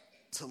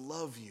 to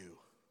love you.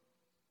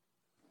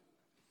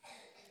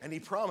 And he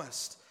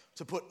promised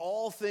to put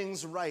all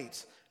things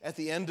right at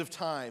the end of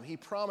time. He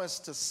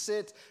promised to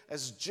sit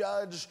as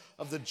judge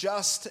of the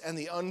just and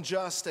the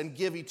unjust and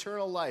give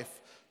eternal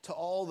life to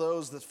all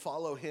those that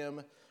follow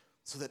him,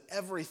 so that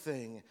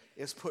everything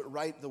is put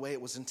right the way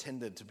it was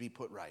intended to be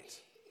put right.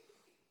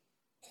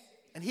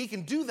 And he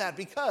can do that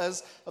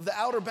because of the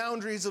outer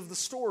boundaries of the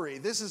story.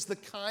 This is the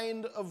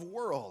kind of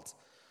world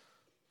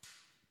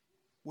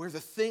where the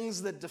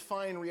things that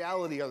define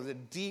reality are the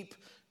deep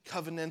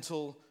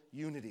covenantal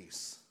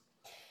unities,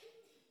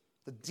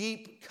 the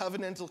deep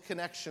covenantal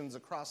connections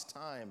across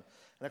time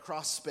and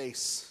across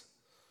space.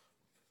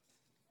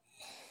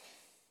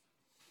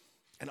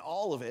 And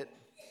all of it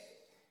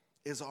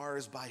is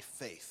ours by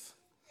faith.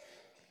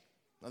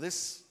 Now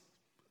this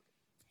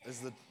is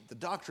the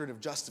doctrine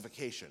of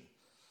justification.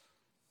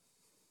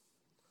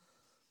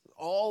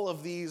 All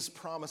of these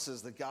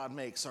promises that God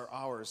makes are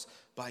ours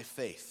by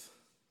faith.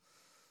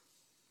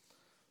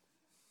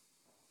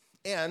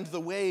 And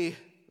the way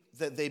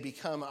that they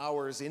become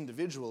ours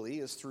individually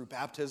is through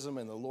baptism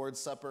and the Lord's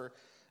Supper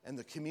and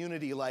the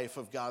community life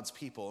of God's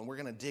people. And we're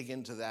going to dig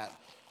into that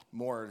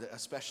more,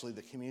 especially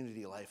the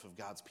community life of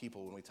God's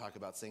people when we talk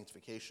about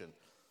sanctification.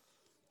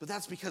 But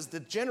that's because the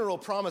general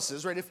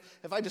promises, right?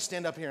 If I just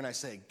stand up here and I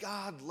say,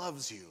 God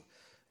loves you,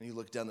 And you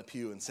look down the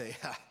pew and say,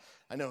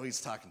 I know who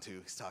he's talking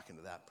to. He's talking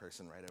to that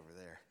person right over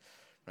there,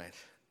 right?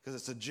 Because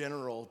it's a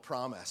general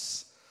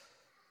promise.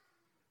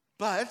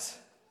 But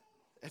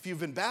if you've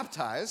been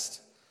baptized,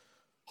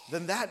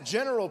 then that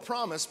general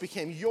promise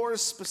became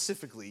yours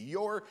specifically.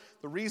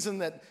 The reason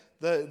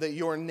that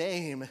your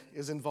name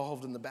is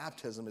involved in the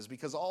baptism is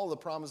because all the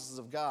promises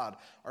of God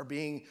are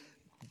being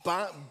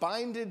bound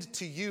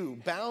to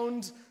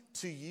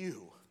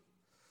you.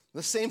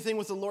 The same thing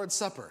with the Lord's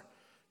Supper.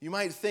 You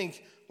might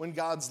think when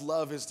God's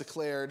love is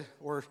declared,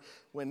 or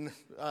when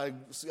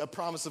a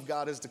promise of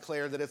God is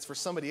declared, that it's for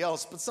somebody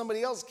else, but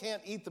somebody else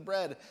can't eat the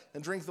bread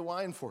and drink the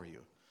wine for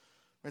you.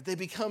 Right? They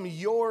become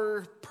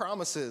your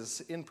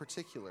promises in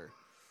particular.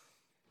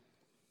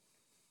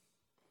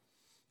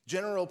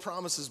 General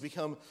promises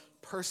become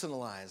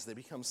personalized. They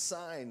become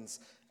signs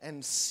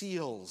and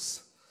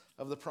seals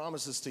of the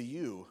promises to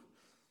you.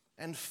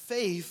 And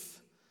faith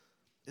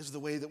is the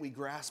way that we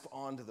grasp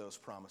onto those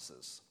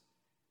promises.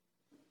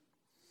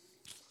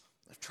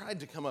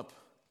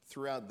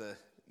 Throughout the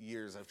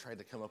years, I've tried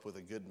to come up with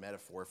a good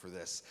metaphor for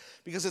this,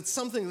 because it's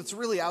something that's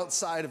really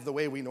outside of the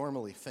way we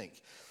normally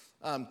think.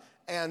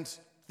 And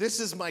this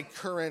is my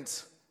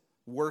current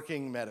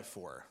working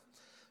metaphor.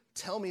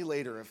 Tell me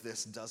later if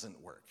this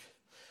doesn't work.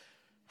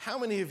 How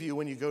many of you,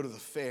 when you go to the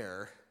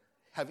fair,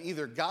 have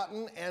either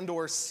gotten and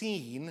or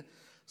seen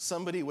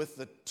somebody with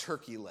the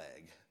turkey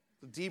leg,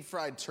 the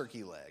deep-fried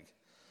turkey leg?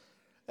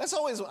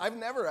 I've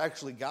never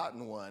actually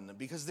gotten one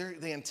because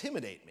they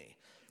intimidate me.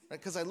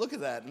 Because I look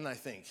at that and I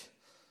think,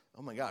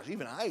 oh my gosh,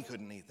 even I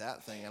couldn't eat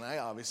that thing. And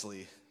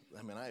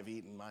I've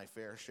eaten my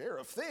fair share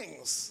of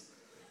things.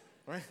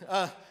 Right?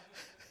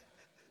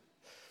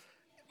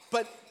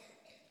 But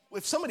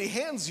if somebody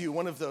hands you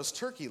one of those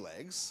turkey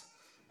legs,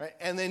 right,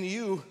 and then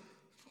you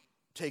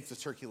take the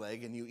turkey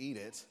leg and you eat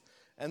it,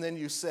 and then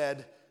you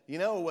said, you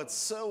know what's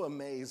so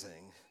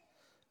amazing?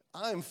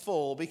 I'm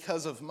full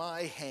because of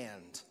my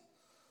hand.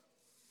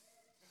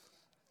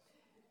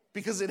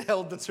 Because it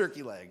held the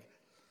turkey leg.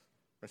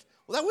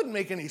 Well, that wouldn't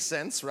make any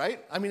sense, right?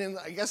 I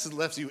guess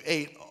unless you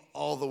ate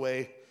all the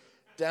way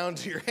down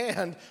to your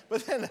hand,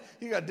 but then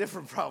you got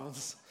different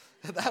problems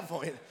at that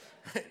point.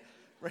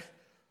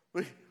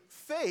 Right?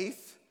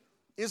 Faith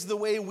is the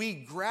way we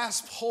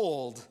grasp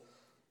hold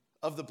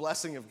of the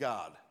blessing of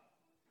God.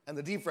 And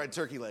the deep-fried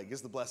turkey leg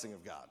is the blessing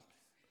of God.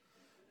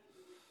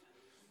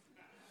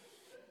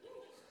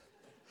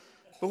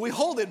 But we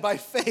hold it by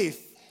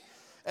faith.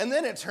 And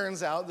then it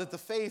turns out that the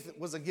faith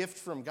was a gift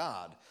from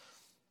God.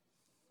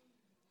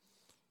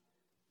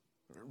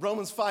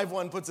 Romans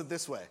 5:1 puts it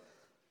this way.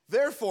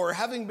 Therefore,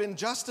 having been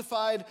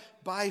justified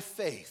by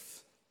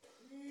faith,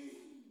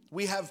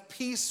 we have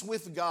peace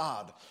with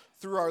God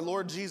through our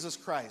Lord Jesus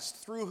Christ,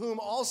 through whom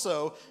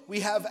also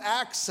we have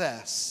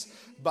access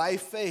by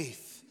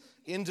faith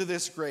into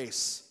this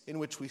grace in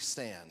which we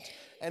stand,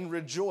 and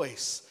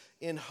rejoice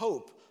in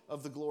hope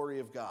of the glory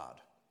of God.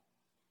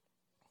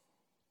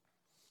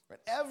 Right?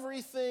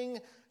 Everything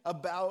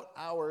about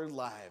our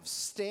lives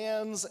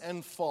stands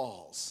and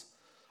falls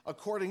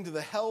according to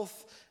the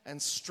health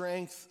and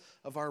strength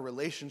of our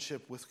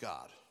relationship with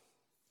God.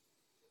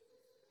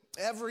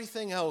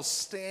 Everything else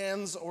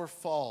stands or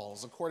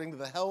falls according to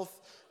the health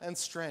and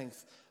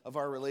strength of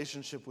our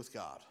relationship with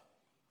God.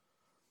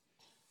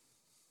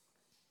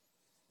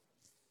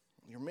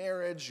 Your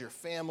marriage, your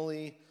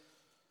family,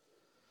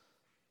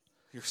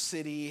 your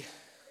city,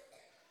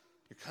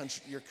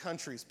 your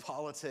country's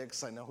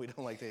politics. I know we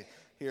don't like to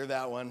hear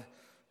that one.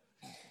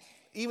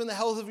 Even the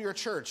health of your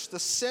church. The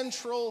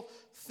central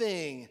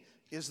thing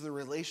is the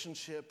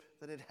relationship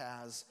that it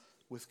has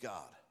with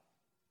God.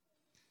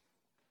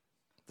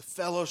 The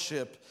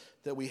fellowship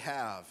that we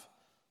have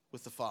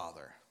with the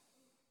Father.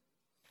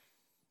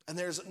 And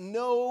there's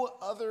no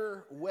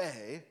other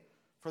way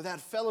for that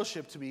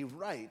fellowship to be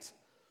right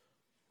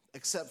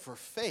except for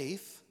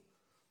faith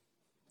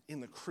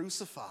in the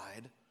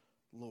crucified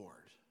Lord.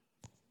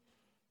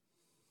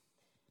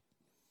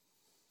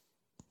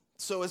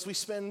 So as we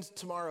spend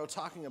tomorrow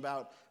talking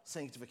about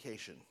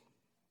sanctification,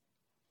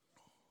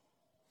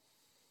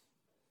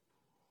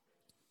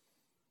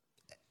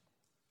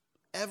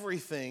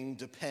 everything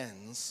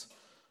depends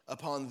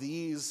upon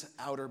these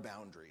outer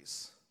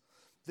boundaries.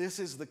 This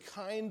is the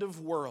kind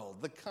of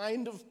world, the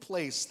kind of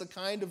place, the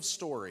kind of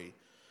story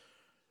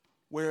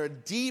where a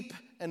deep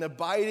and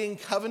abiding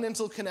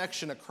covenantal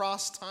connection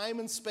across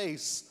time and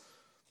space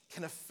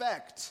can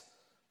affect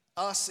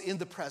us in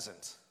the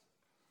present.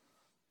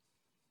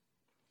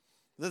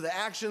 The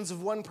actions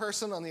of one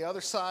person on the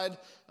other side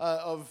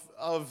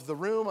of the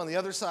room, on the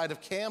other side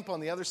of camp, on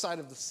the other side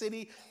of the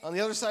city, on the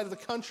other side of the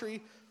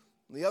country,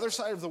 on the other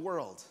side of the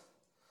world.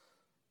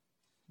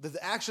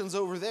 The actions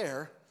over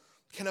there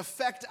can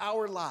affect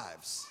our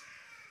lives.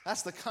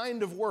 That's the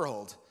kind of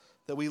world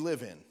that we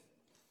live in,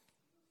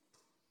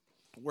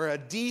 where a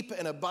deep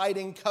and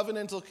abiding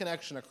covenantal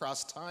connection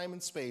across time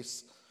and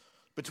space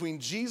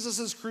between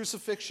Jesus'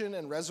 crucifixion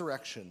and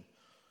resurrection,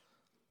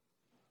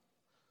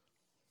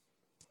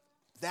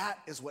 that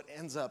is what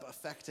ends up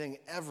affecting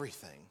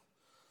everything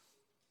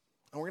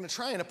And we're going to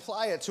try and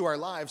apply it to our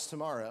lives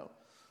tomorrow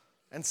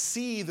and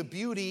see the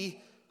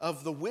beauty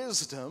of the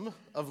wisdom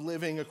of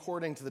living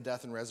according to the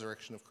death and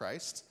resurrection of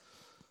Christ,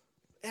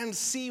 and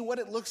see what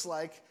it looks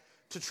like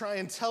to try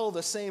and tell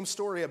the same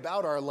story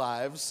about our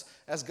lives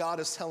as God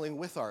is telling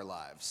with our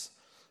lives.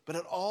 But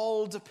it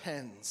all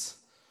depends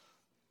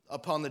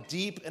upon the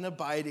deep and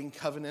abiding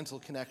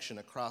covenantal connection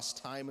across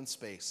time and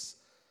space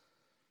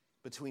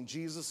between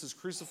Jesus'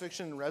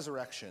 crucifixion and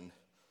resurrection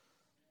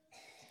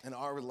and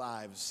our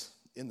lives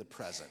in the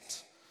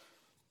present.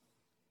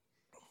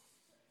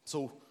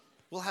 So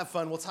we'll have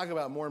fun. We'll talk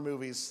about more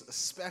movies.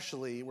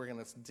 Especially, we're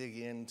going to dig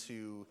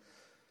into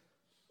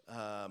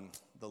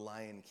The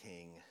Lion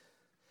King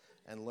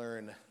and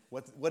learn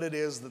what it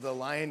is that The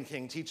Lion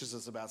King teaches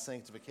us about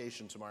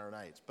sanctification tomorrow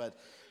night. But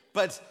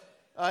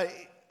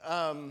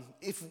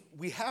if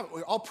we have,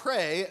 I'll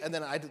pray, and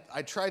then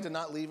I tried to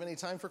not leave any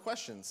time for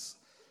questions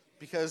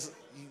because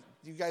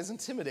you guys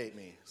intimidate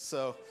me.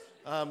 So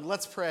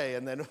let's pray,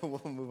 and then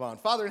we'll move on.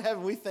 Father in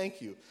heaven, we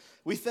thank you.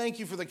 We thank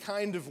you for the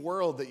kind of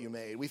world that you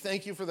made. We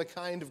thank you for the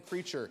kind of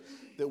creature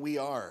that we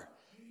are.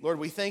 Lord,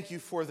 we thank you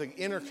for the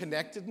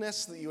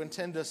interconnectedness that you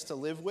intend us to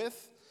live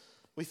with.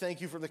 We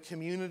thank you for the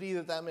community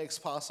that makes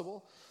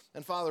possible.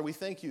 And Father, we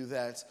thank you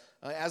that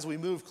as we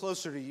move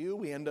closer to you,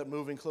 we end up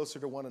moving closer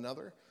to one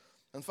another.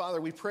 And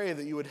Father, we pray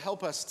that you would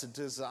help us to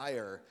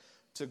desire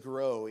to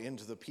grow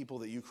into the people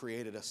that you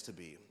created us to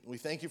be. We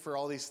thank you for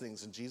all these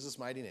things in Jesus'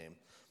 mighty name.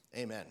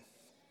 Amen.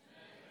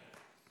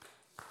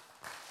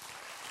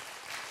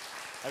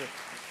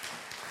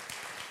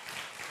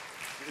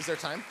 Is there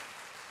time?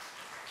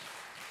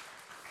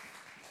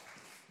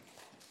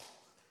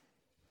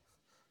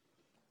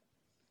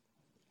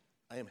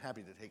 I am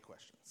happy to take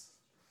questions.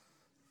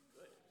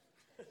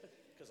 Good,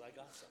 because I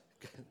got some.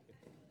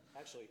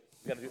 Actually,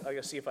 I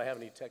got to see if I have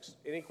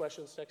any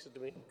questions texted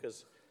to me,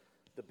 because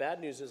the bad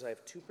news is I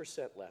have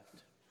 2%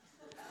 left.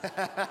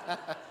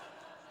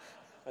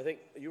 I think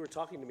you were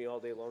talking to me all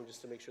day long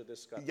just to make sure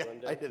this got run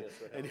down. I did.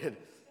 I did.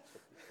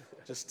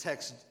 Just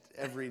text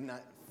every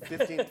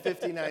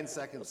 59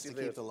 seconds to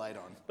keep the light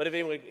on. But if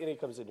any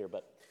comes in here,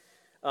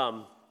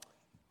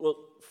 well,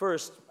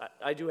 first,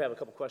 I do have a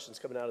couple questions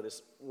coming out of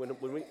this.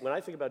 When I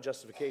think about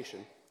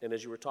justification, and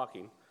as you were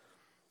talking,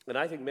 and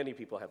I think many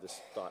people have this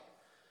thought,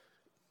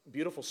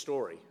 beautiful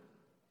story.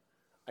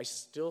 I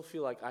still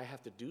feel like I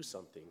have to do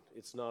something.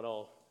 It's not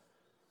all,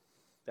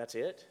 that's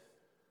it.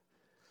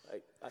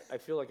 I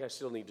feel like I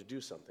still need to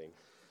do something.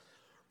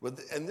 Well,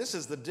 and this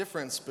is the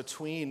difference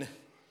between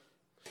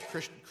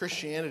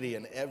Christianity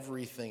and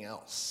everything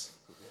else,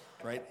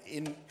 right?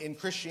 In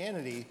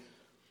Christianity,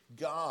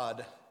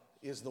 God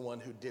is the one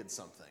who did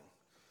something.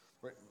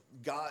 Right?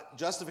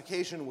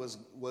 Justification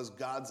was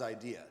God's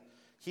idea.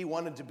 He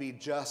wanted to be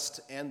just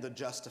and the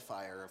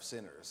justifier of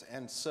sinners,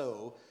 and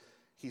so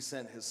he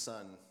sent his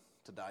son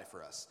to die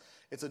for us.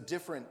 It's a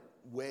different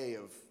way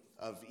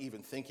of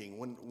even thinking.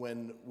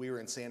 When we were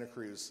in Santa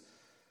Cruz,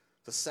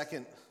 the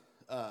second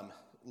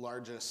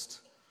largest,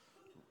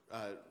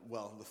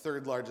 the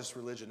third largest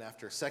religion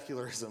after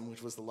secularism,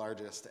 which was the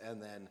largest,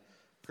 and then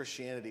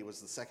Christianity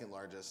was the second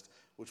largest,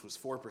 which was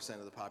 4%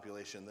 of the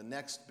population. The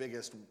next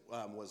biggest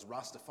was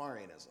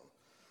Rastafarianism.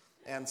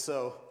 And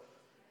so,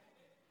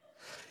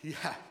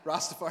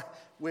 Rastafari,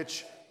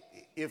 which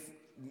if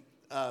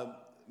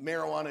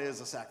marijuana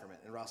is a sacrament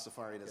in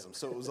Rastafarianism.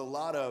 So it was a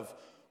lot of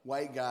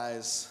white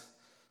guys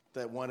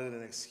that wanted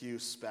an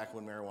excuse back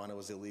when marijuana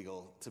was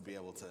illegal to be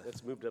able to...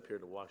 It's moved up here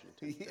to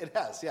Washington. It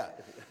has, yeah.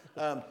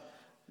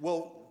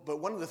 But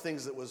one of the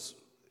things that was...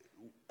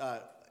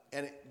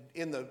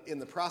 in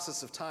the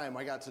process of time,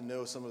 I got to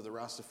know some of the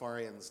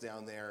Rastafarians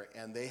down there,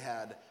 and they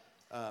had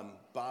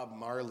Bob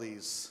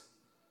Marley's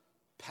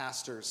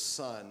pastor's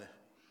son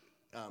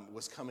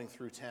was coming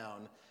through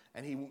town,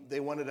 and they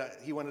wanted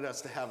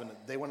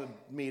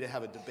me to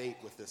have a debate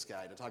with this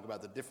guy to talk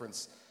about the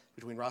difference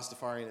between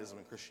Rastafarianism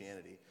and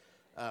Christianity.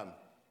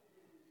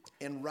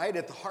 And right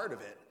at the heart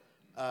of it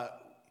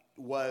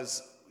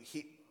was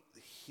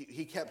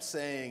he kept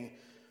saying,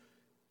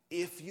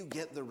 if you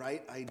get the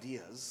right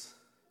ideas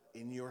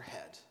in your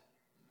head,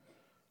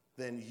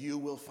 then you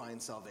will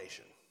find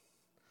salvation.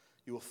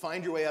 You will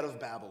find your way out of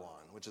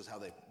Babylon, which is how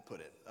they put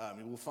it.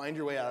 You will find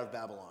your way out of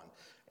Babylon.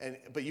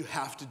 But you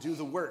have to do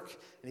the work.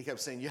 And he kept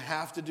saying, you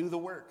have to do the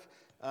work.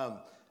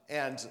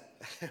 And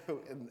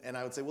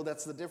I would say, well,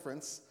 that's the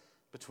difference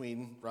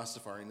between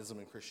Rastafarianism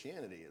and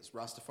Christianity.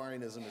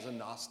 Rastafarianism is a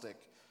Gnostic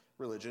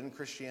religion.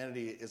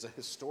 Christianity is a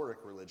historic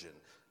religion.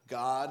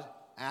 God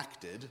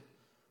acted,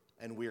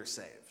 and we are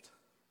saved.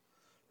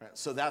 Right?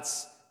 So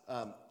that's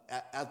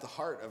at the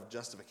heart of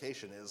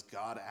justification is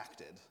God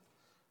acted,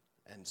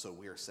 and so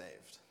we are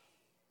saved.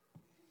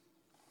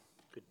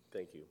 Good,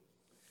 thank you.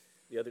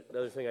 The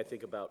other thing I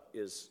think about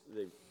is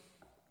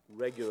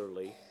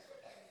regularly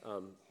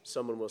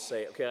someone will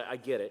say, okay, I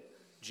get it.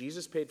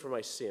 Jesus paid for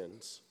my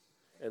sins,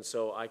 and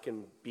so I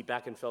can be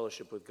back in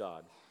fellowship with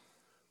God.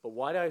 But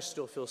why do I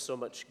still feel so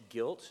much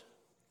guilt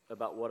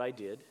about what I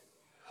did?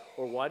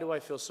 Or why do I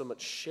feel so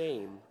much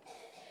shame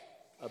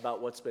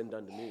about what's been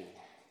done to me?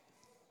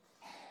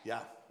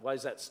 Yeah. Why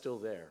is that still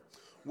there?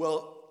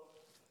 Well,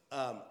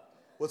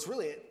 what's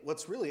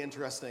really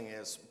interesting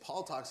is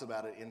Paul talks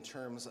about it in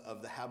terms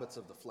of the habits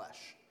of the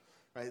flesh,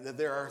 right?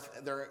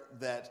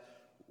 That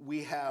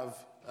we have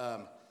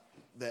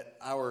that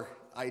our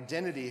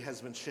identity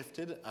has been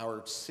shifted,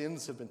 our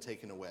sins have been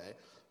taken away,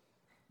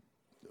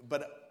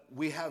 but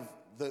we have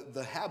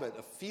the habit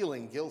of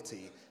feeling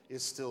guilty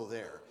is still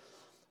there.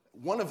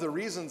 One of the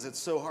reasons it's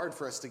so hard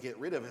for us to get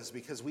rid of is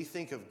because we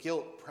think of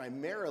guilt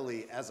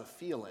primarily as a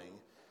feeling,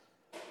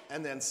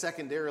 and then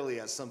secondarily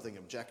as something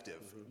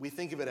objective. We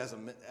think of it as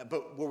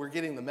but we're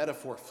getting the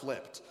metaphor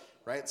flipped,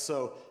 right?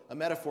 So a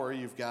metaphor,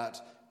 you've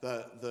got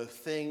the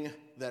thing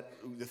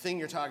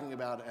you're talking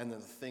about, and then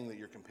the thing that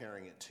you're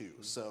comparing it to.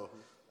 So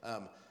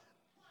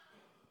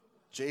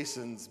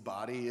Jason's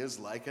body is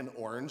like an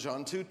orange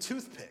on two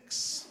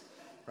toothpicks,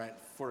 right?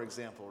 For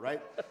example,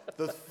 right?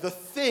 The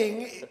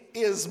thing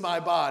is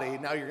my body.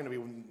 Now you're not going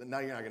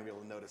to be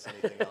able to notice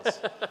anything else.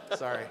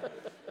 Sorry.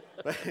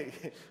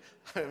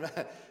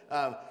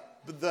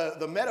 But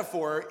the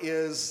metaphor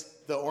is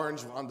the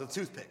orange on the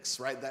toothpicks,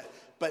 right?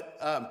 The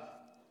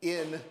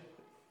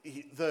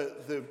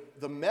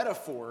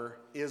metaphor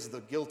is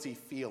the guilty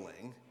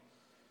feeling.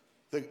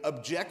 The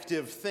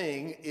objective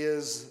thing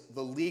is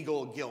the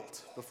legal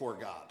guilt before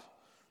God,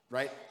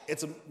 right?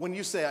 When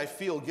you say I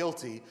feel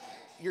guilty,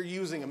 you're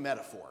using a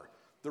metaphor.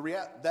 The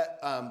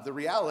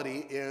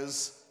reality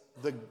is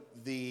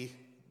the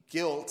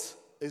guilt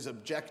is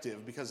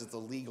objective because it's a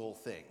legal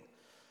thing.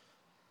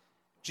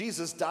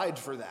 Jesus died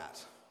for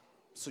that,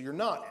 so you're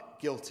not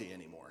guilty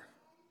anymore.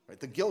 Right?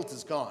 The guilt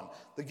is gone.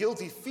 The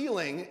guilty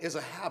feeling is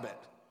a habit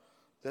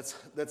that's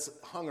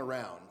hung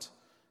around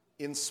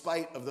in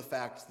spite of the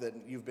fact that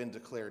you've been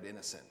declared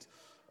innocent.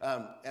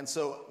 And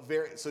so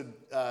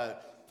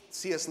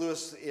C.S.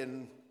 Lewis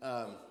in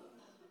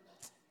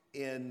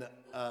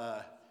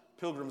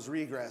Pilgrim's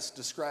Regress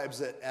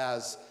describes it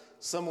as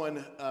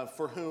someone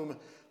for whom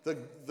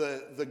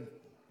the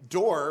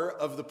door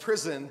of the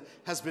prison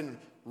has been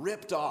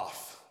ripped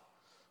off,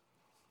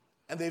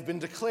 and they've been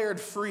declared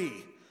free,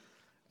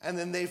 and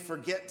then they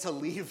forget to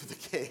leave the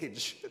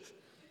cage.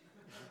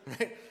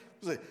 Right?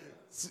 It's like,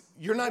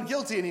 you're not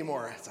guilty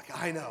anymore. It's like,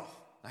 I know,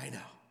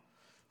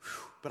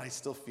 whew, but I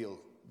still feel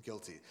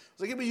guilty. It's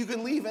like, yeah, but you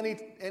can leave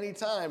any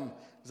time.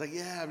 It's like,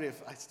 yeah, but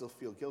if I still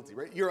feel guilty,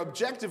 right? You're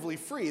objectively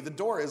free. The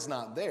door is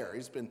not there.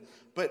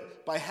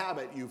 But by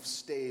habit, you've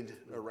stayed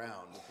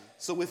around.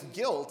 So with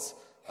guilt,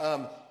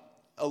 a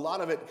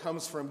lot of it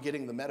comes from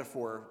getting the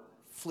metaphor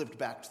flipped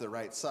back to the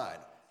right side.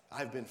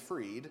 I've been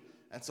freed,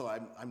 and so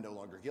I'm no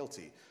longer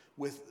guilty.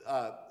 With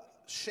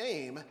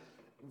shame,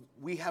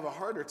 we have a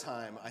harder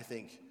time, I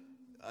think,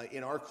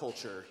 in our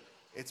culture.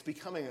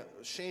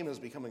 Shame is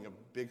becoming a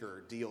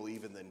bigger deal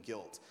even than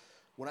guilt.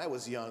 When I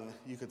was young,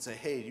 you could say,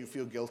 hey, do you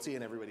feel guilty?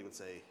 And everybody would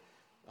say,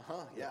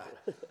 yeah.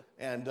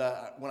 And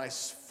when I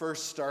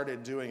first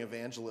started doing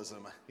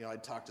evangelism,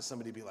 I'd talk to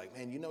somebody and be like,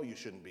 man, you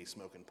shouldn't be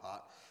smoking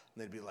pot.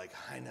 And they'd be like,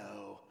 I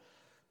know,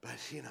 but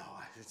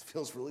it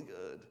feels really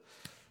good.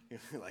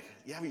 You're like,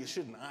 yeah, but you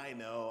shouldn't. I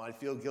know, I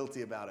feel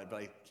guilty about it, but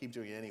I keep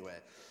doing it anyway.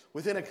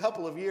 Within a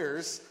couple of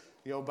years,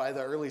 by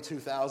the early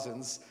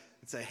 2000s,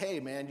 I'd say, hey,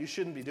 man, you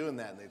shouldn't be doing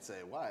that. And they'd say,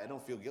 why? I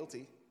don't feel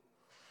guilty.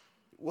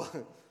 Well,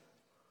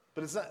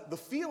 but it's not, the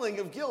feeling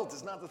of guilt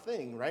is not the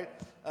thing, right?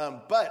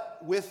 But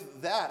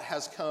with that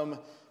has come,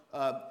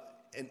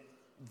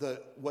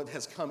 what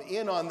has come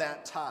in on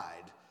that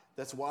tide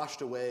that's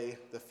washed away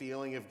the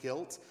feeling of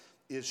guilt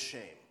is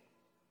shame.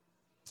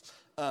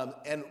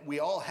 And we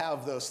all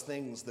have those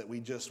things that we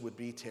just would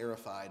be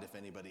terrified if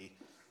anybody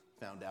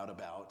found out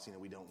about.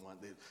 We don't want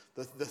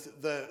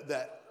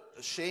that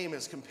shame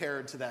is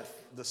compared to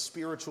the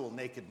spiritual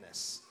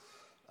nakedness.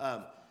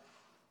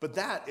 But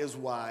that is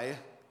why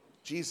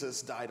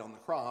Jesus died on the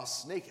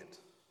cross naked,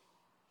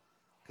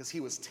 because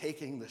he was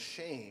taking the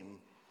shame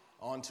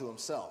onto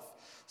himself.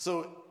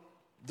 So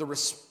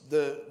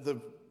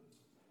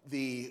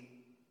the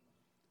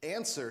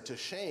answer to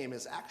shame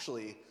is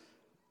actually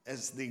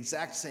as the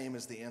exact same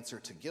as the answer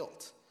to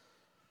guilt.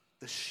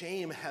 The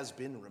shame has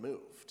been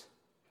removed.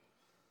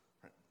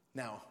 Right.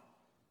 Now,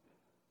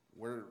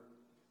 we're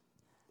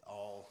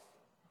all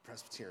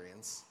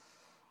Presbyterians,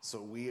 so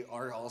we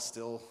are all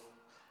still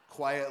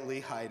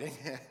quietly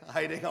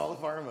hiding all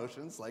of our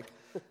emotions, like,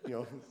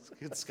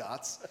 good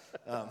Scots.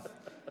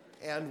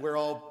 And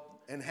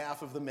and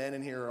half of the men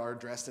in here are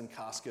dressed in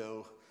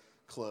Costco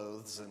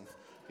clothes, and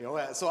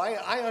so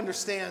I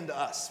understand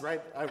us,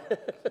 right?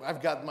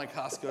 I've got my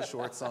Costco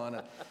shorts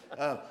on.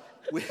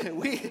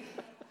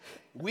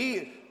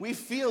 We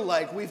feel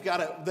like we've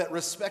got that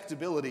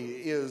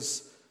respectability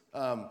is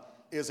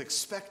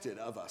expected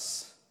of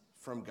us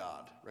from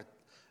God,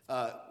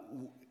 right?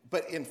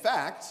 But in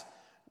fact,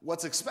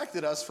 what's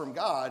expected us from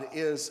God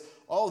is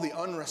all the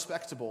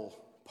unrespectable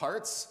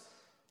parts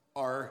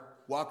are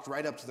walked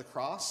right up to the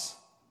cross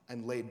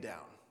and laid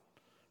down,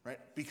 right?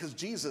 Because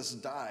Jesus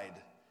died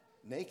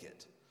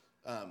naked.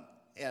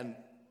 And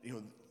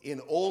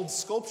in old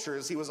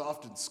sculptures, he was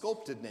often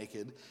sculpted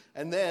naked.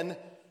 And then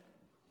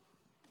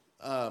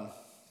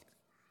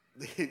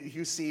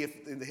you see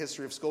in the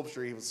history of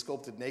sculpture, he was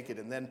sculpted naked,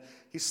 and then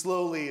he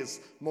slowly, as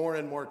more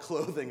and more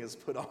clothing is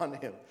put on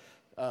him,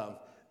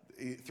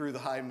 through the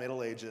High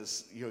Middle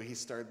Ages,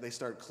 they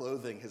start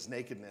clothing his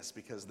nakedness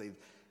because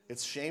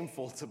it's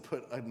shameful to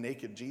put a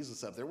naked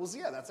Jesus up there. Well,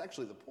 yeah, that's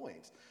actually the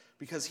point,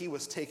 because he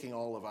was taking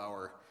all of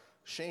our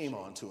shame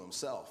onto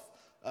himself,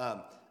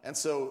 and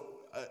so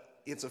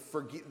it's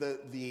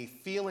the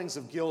feelings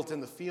of guilt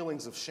and the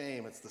feelings of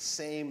shame. It's the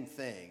same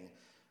thing.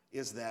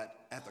 Is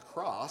that at the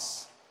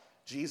cross,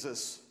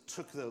 Jesus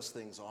took those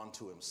things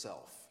onto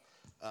himself,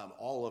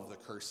 all of the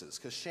curses,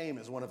 because shame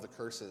is one of the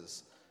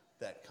curses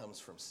that comes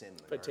from sin.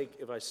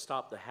 If I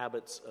stop the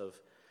habits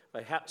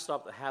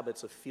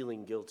of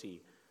feeling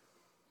guilty,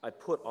 I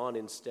put on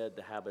instead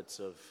the habits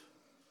of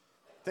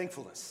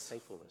thankfulness.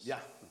 Yeah.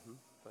 Mm-hmm.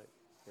 Right.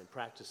 And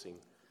practicing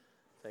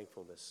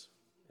thankfulness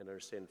and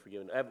understanding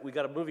forgiveness. We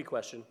got a movie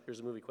question.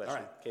 Here's a movie question.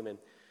 All right. Came in.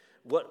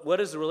 What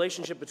is the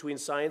relationship between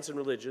science and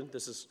religion?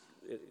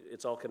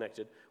 It's all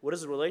connected. What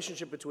is the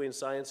relationship between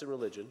science and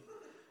religion?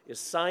 Is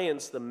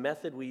science the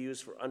method we use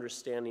for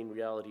understanding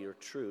reality or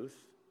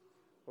truth?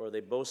 Or are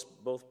they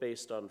both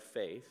based on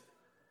faith?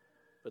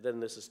 But then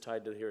this is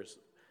tied to here.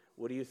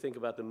 What do you think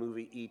about the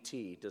movie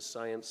E.T.? Does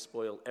science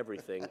spoil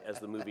everything as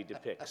the movie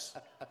depicts?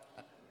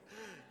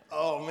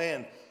 Oh,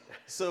 man.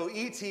 So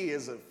E.T.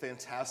 is a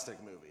fantastic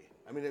movie.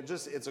 I mean,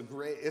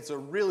 it's a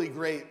really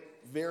great,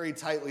 very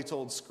tightly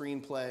told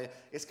screenplay.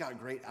 It's got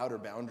great outer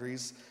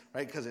boundaries,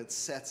 right? Because it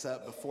sets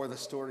up before the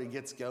story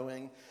gets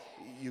going.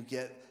 You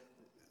get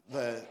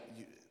the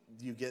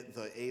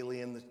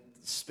alien, the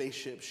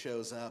spaceship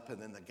shows up,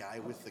 and then the guy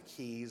with the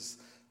keys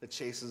that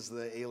chases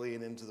the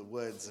alien into the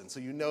woods. And so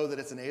you know that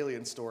it's an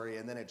alien story,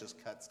 and then it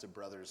just cuts to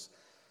brothers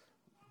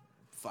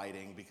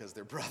fighting because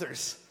they're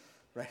brothers,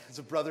 right? It's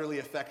a brotherly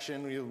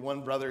affection.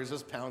 One brother is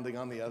just pounding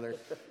on the other.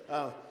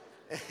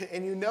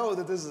 And you know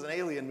that this is an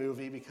alien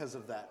movie because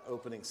of that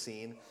opening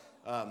scene.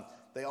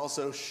 They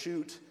also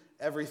shoot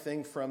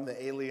everything from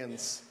the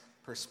alien's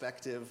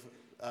perspective,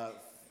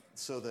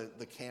 so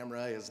the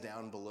camera is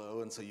down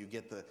below, and so you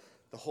get the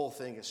whole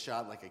thing is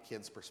shot like a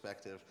kid's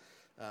perspective.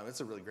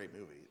 It's a really great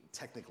movie,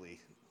 technically,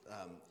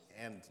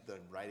 and the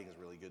writing is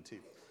really good too.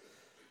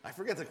 I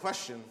forget the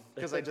question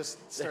because I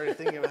just started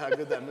thinking about how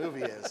good that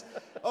movie is.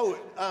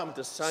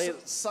 Does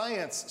science?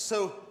 Science.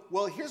 So,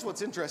 well, here's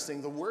what's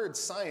interesting. The word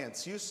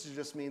science used to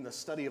just mean the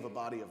study of a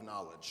body of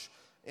knowledge.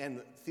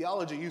 And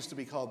theology used to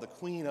be called the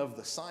queen of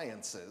the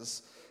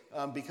sciences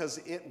because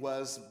it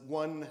was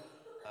one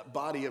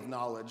body of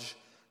knowledge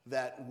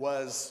that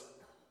was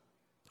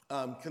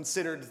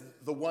considered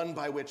the one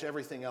by which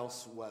everything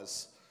else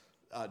was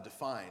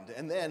defined.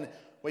 And then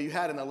what you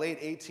had in the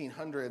late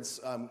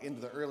 1800s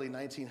into the early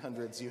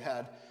 1900s, you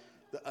had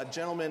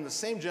the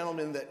same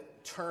gentleman that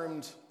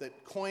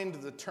coined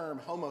the term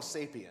Homo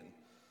sapien.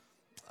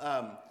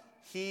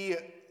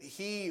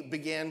 He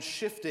began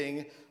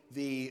shifting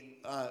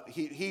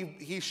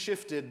he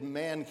shifted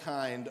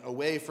mankind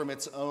away from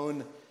its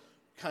own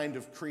kind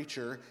of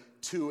creature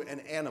to an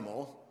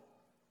animal,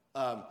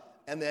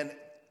 and then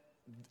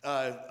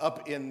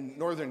up in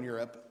Northern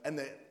Europe,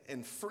 and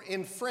in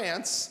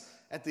France,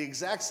 at the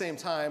exact same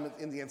time,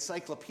 in the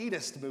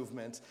encyclopedist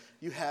movement,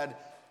 you had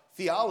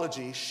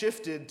theology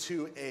shifted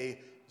to a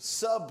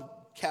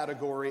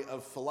subcategory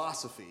of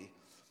philosophy,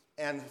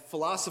 and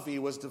philosophy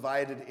was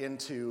divided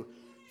into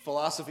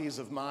philosophies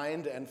of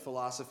mind and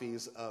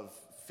philosophies of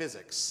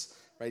physics,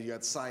 right? You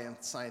had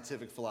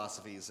scientific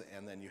philosophies,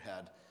 and then you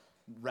had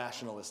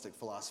rationalistic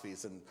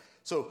philosophies. And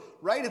so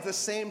right at the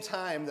same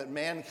time that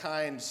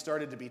mankind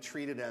started to be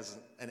treated as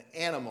an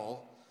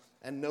animal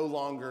and no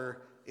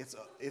longer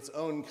its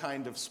own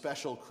kind of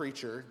special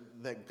creature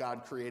that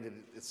God created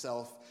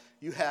itself,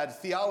 you had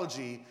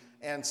theology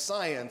and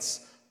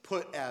science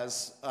put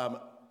as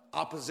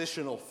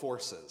oppositional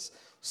forces.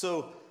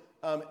 So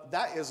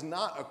that is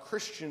not a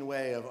Christian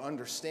way of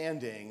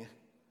understanding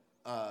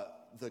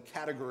the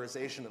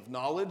categorization of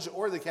knowledge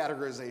or the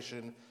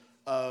categorization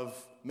of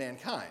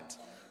mankind,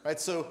 right?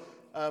 So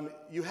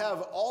you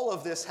have all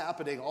of this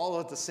happening all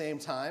at the same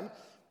time,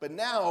 but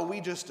now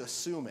we just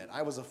assume it.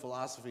 I was a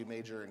philosophy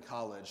major in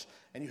college,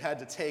 and you had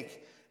to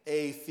take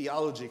a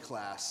theology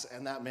class,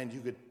 and that meant you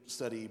could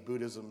study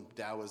Buddhism,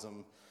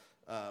 Taoism.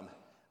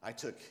 I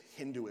took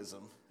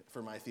Hinduism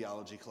for my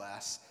theology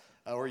class,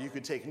 or you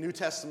could take New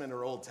Testament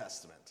or Old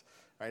Testament,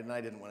 right? And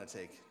I didn't want to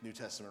take New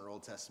Testament or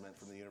Old Testament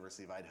from the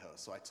University of Idaho,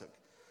 so I took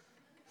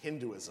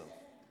Hinduism,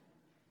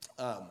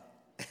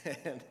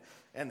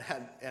 and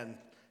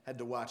had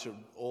to watch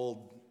an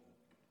old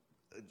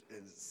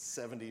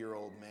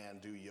 70-year-old man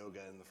do yoga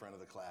in the front of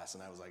the class,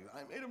 and I was like,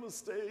 I made a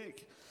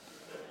mistake.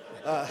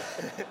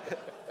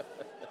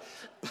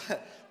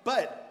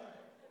 But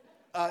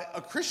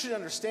a Christian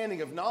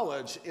understanding of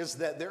knowledge is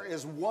that there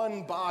is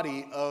one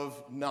body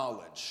of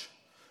knowledge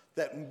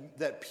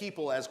that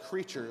people as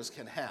creatures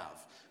can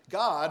have.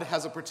 God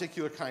has a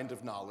particular kind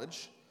of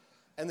knowledge,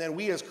 and then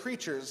we as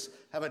creatures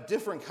have a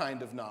different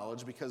kind of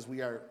knowledge because we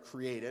are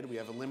created, we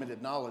have a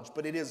limited knowledge,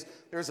 but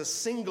there's a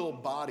single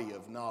body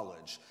of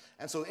knowledge.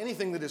 And so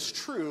anything that is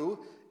true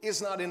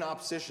is not in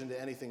opposition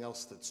to anything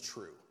else that's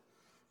true.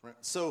 Right?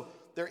 So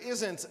there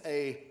isn't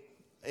a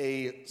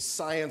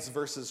science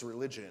versus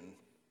religion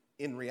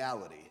in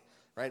reality,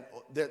 right?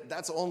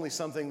 That's only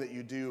something that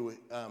you do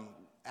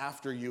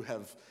after you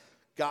have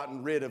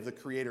gotten rid of the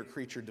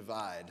creator-creature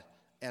divide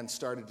and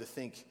started to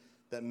think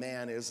that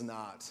man is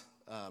not,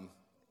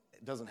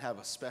 doesn't have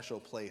a special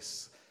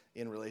place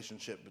in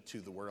relationship to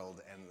the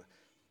world and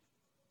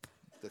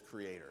the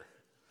creator.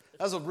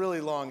 That was a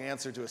really long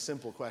answer to a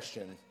simple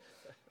question.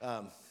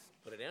 But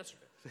it answered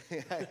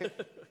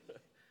it.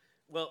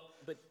 Well,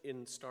 but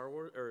in Star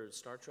Wars or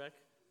Star Trek,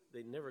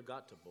 they never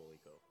got to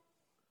Boligo.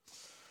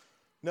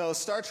 No,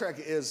 Star Trek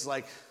is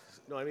like...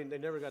 No, I mean, they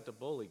never got to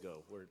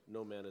Boligo, where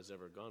no man has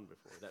ever gone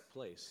before. That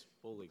place,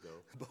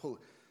 Boligo.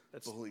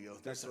 Boligo.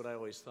 That's what I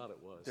always thought it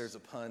was. There's a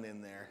pun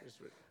in there.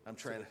 I'm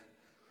trying to...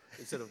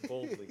 Instead of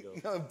boldly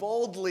go.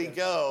 Boldly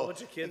go. A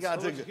bunch of kids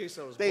thought it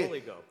was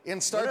boldly go.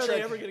 In Star When Trek are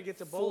they ever going to get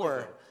to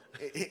Boligo?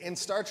 In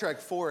Star Trek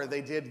 4,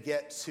 they did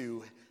get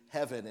to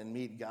heaven and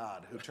meet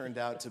God, who turned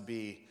out to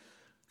be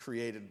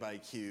created by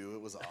Q.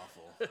 It was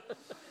awful. It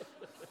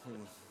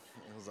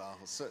was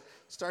awful. So,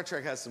 Star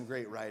Trek has some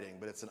great writing,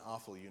 but it's an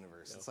awful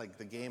universe. Yep. It's like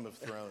the Game of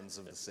Thrones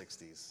of the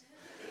 60s.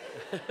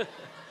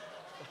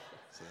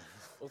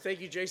 Well,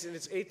 thank you, Jason.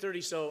 It's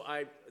 8:30, so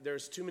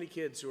there's too many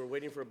kids who are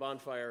waiting for a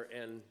bonfire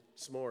and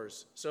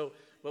s'mores. So,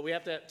 but we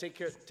have to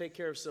take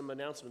care of some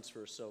announcements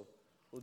first. So.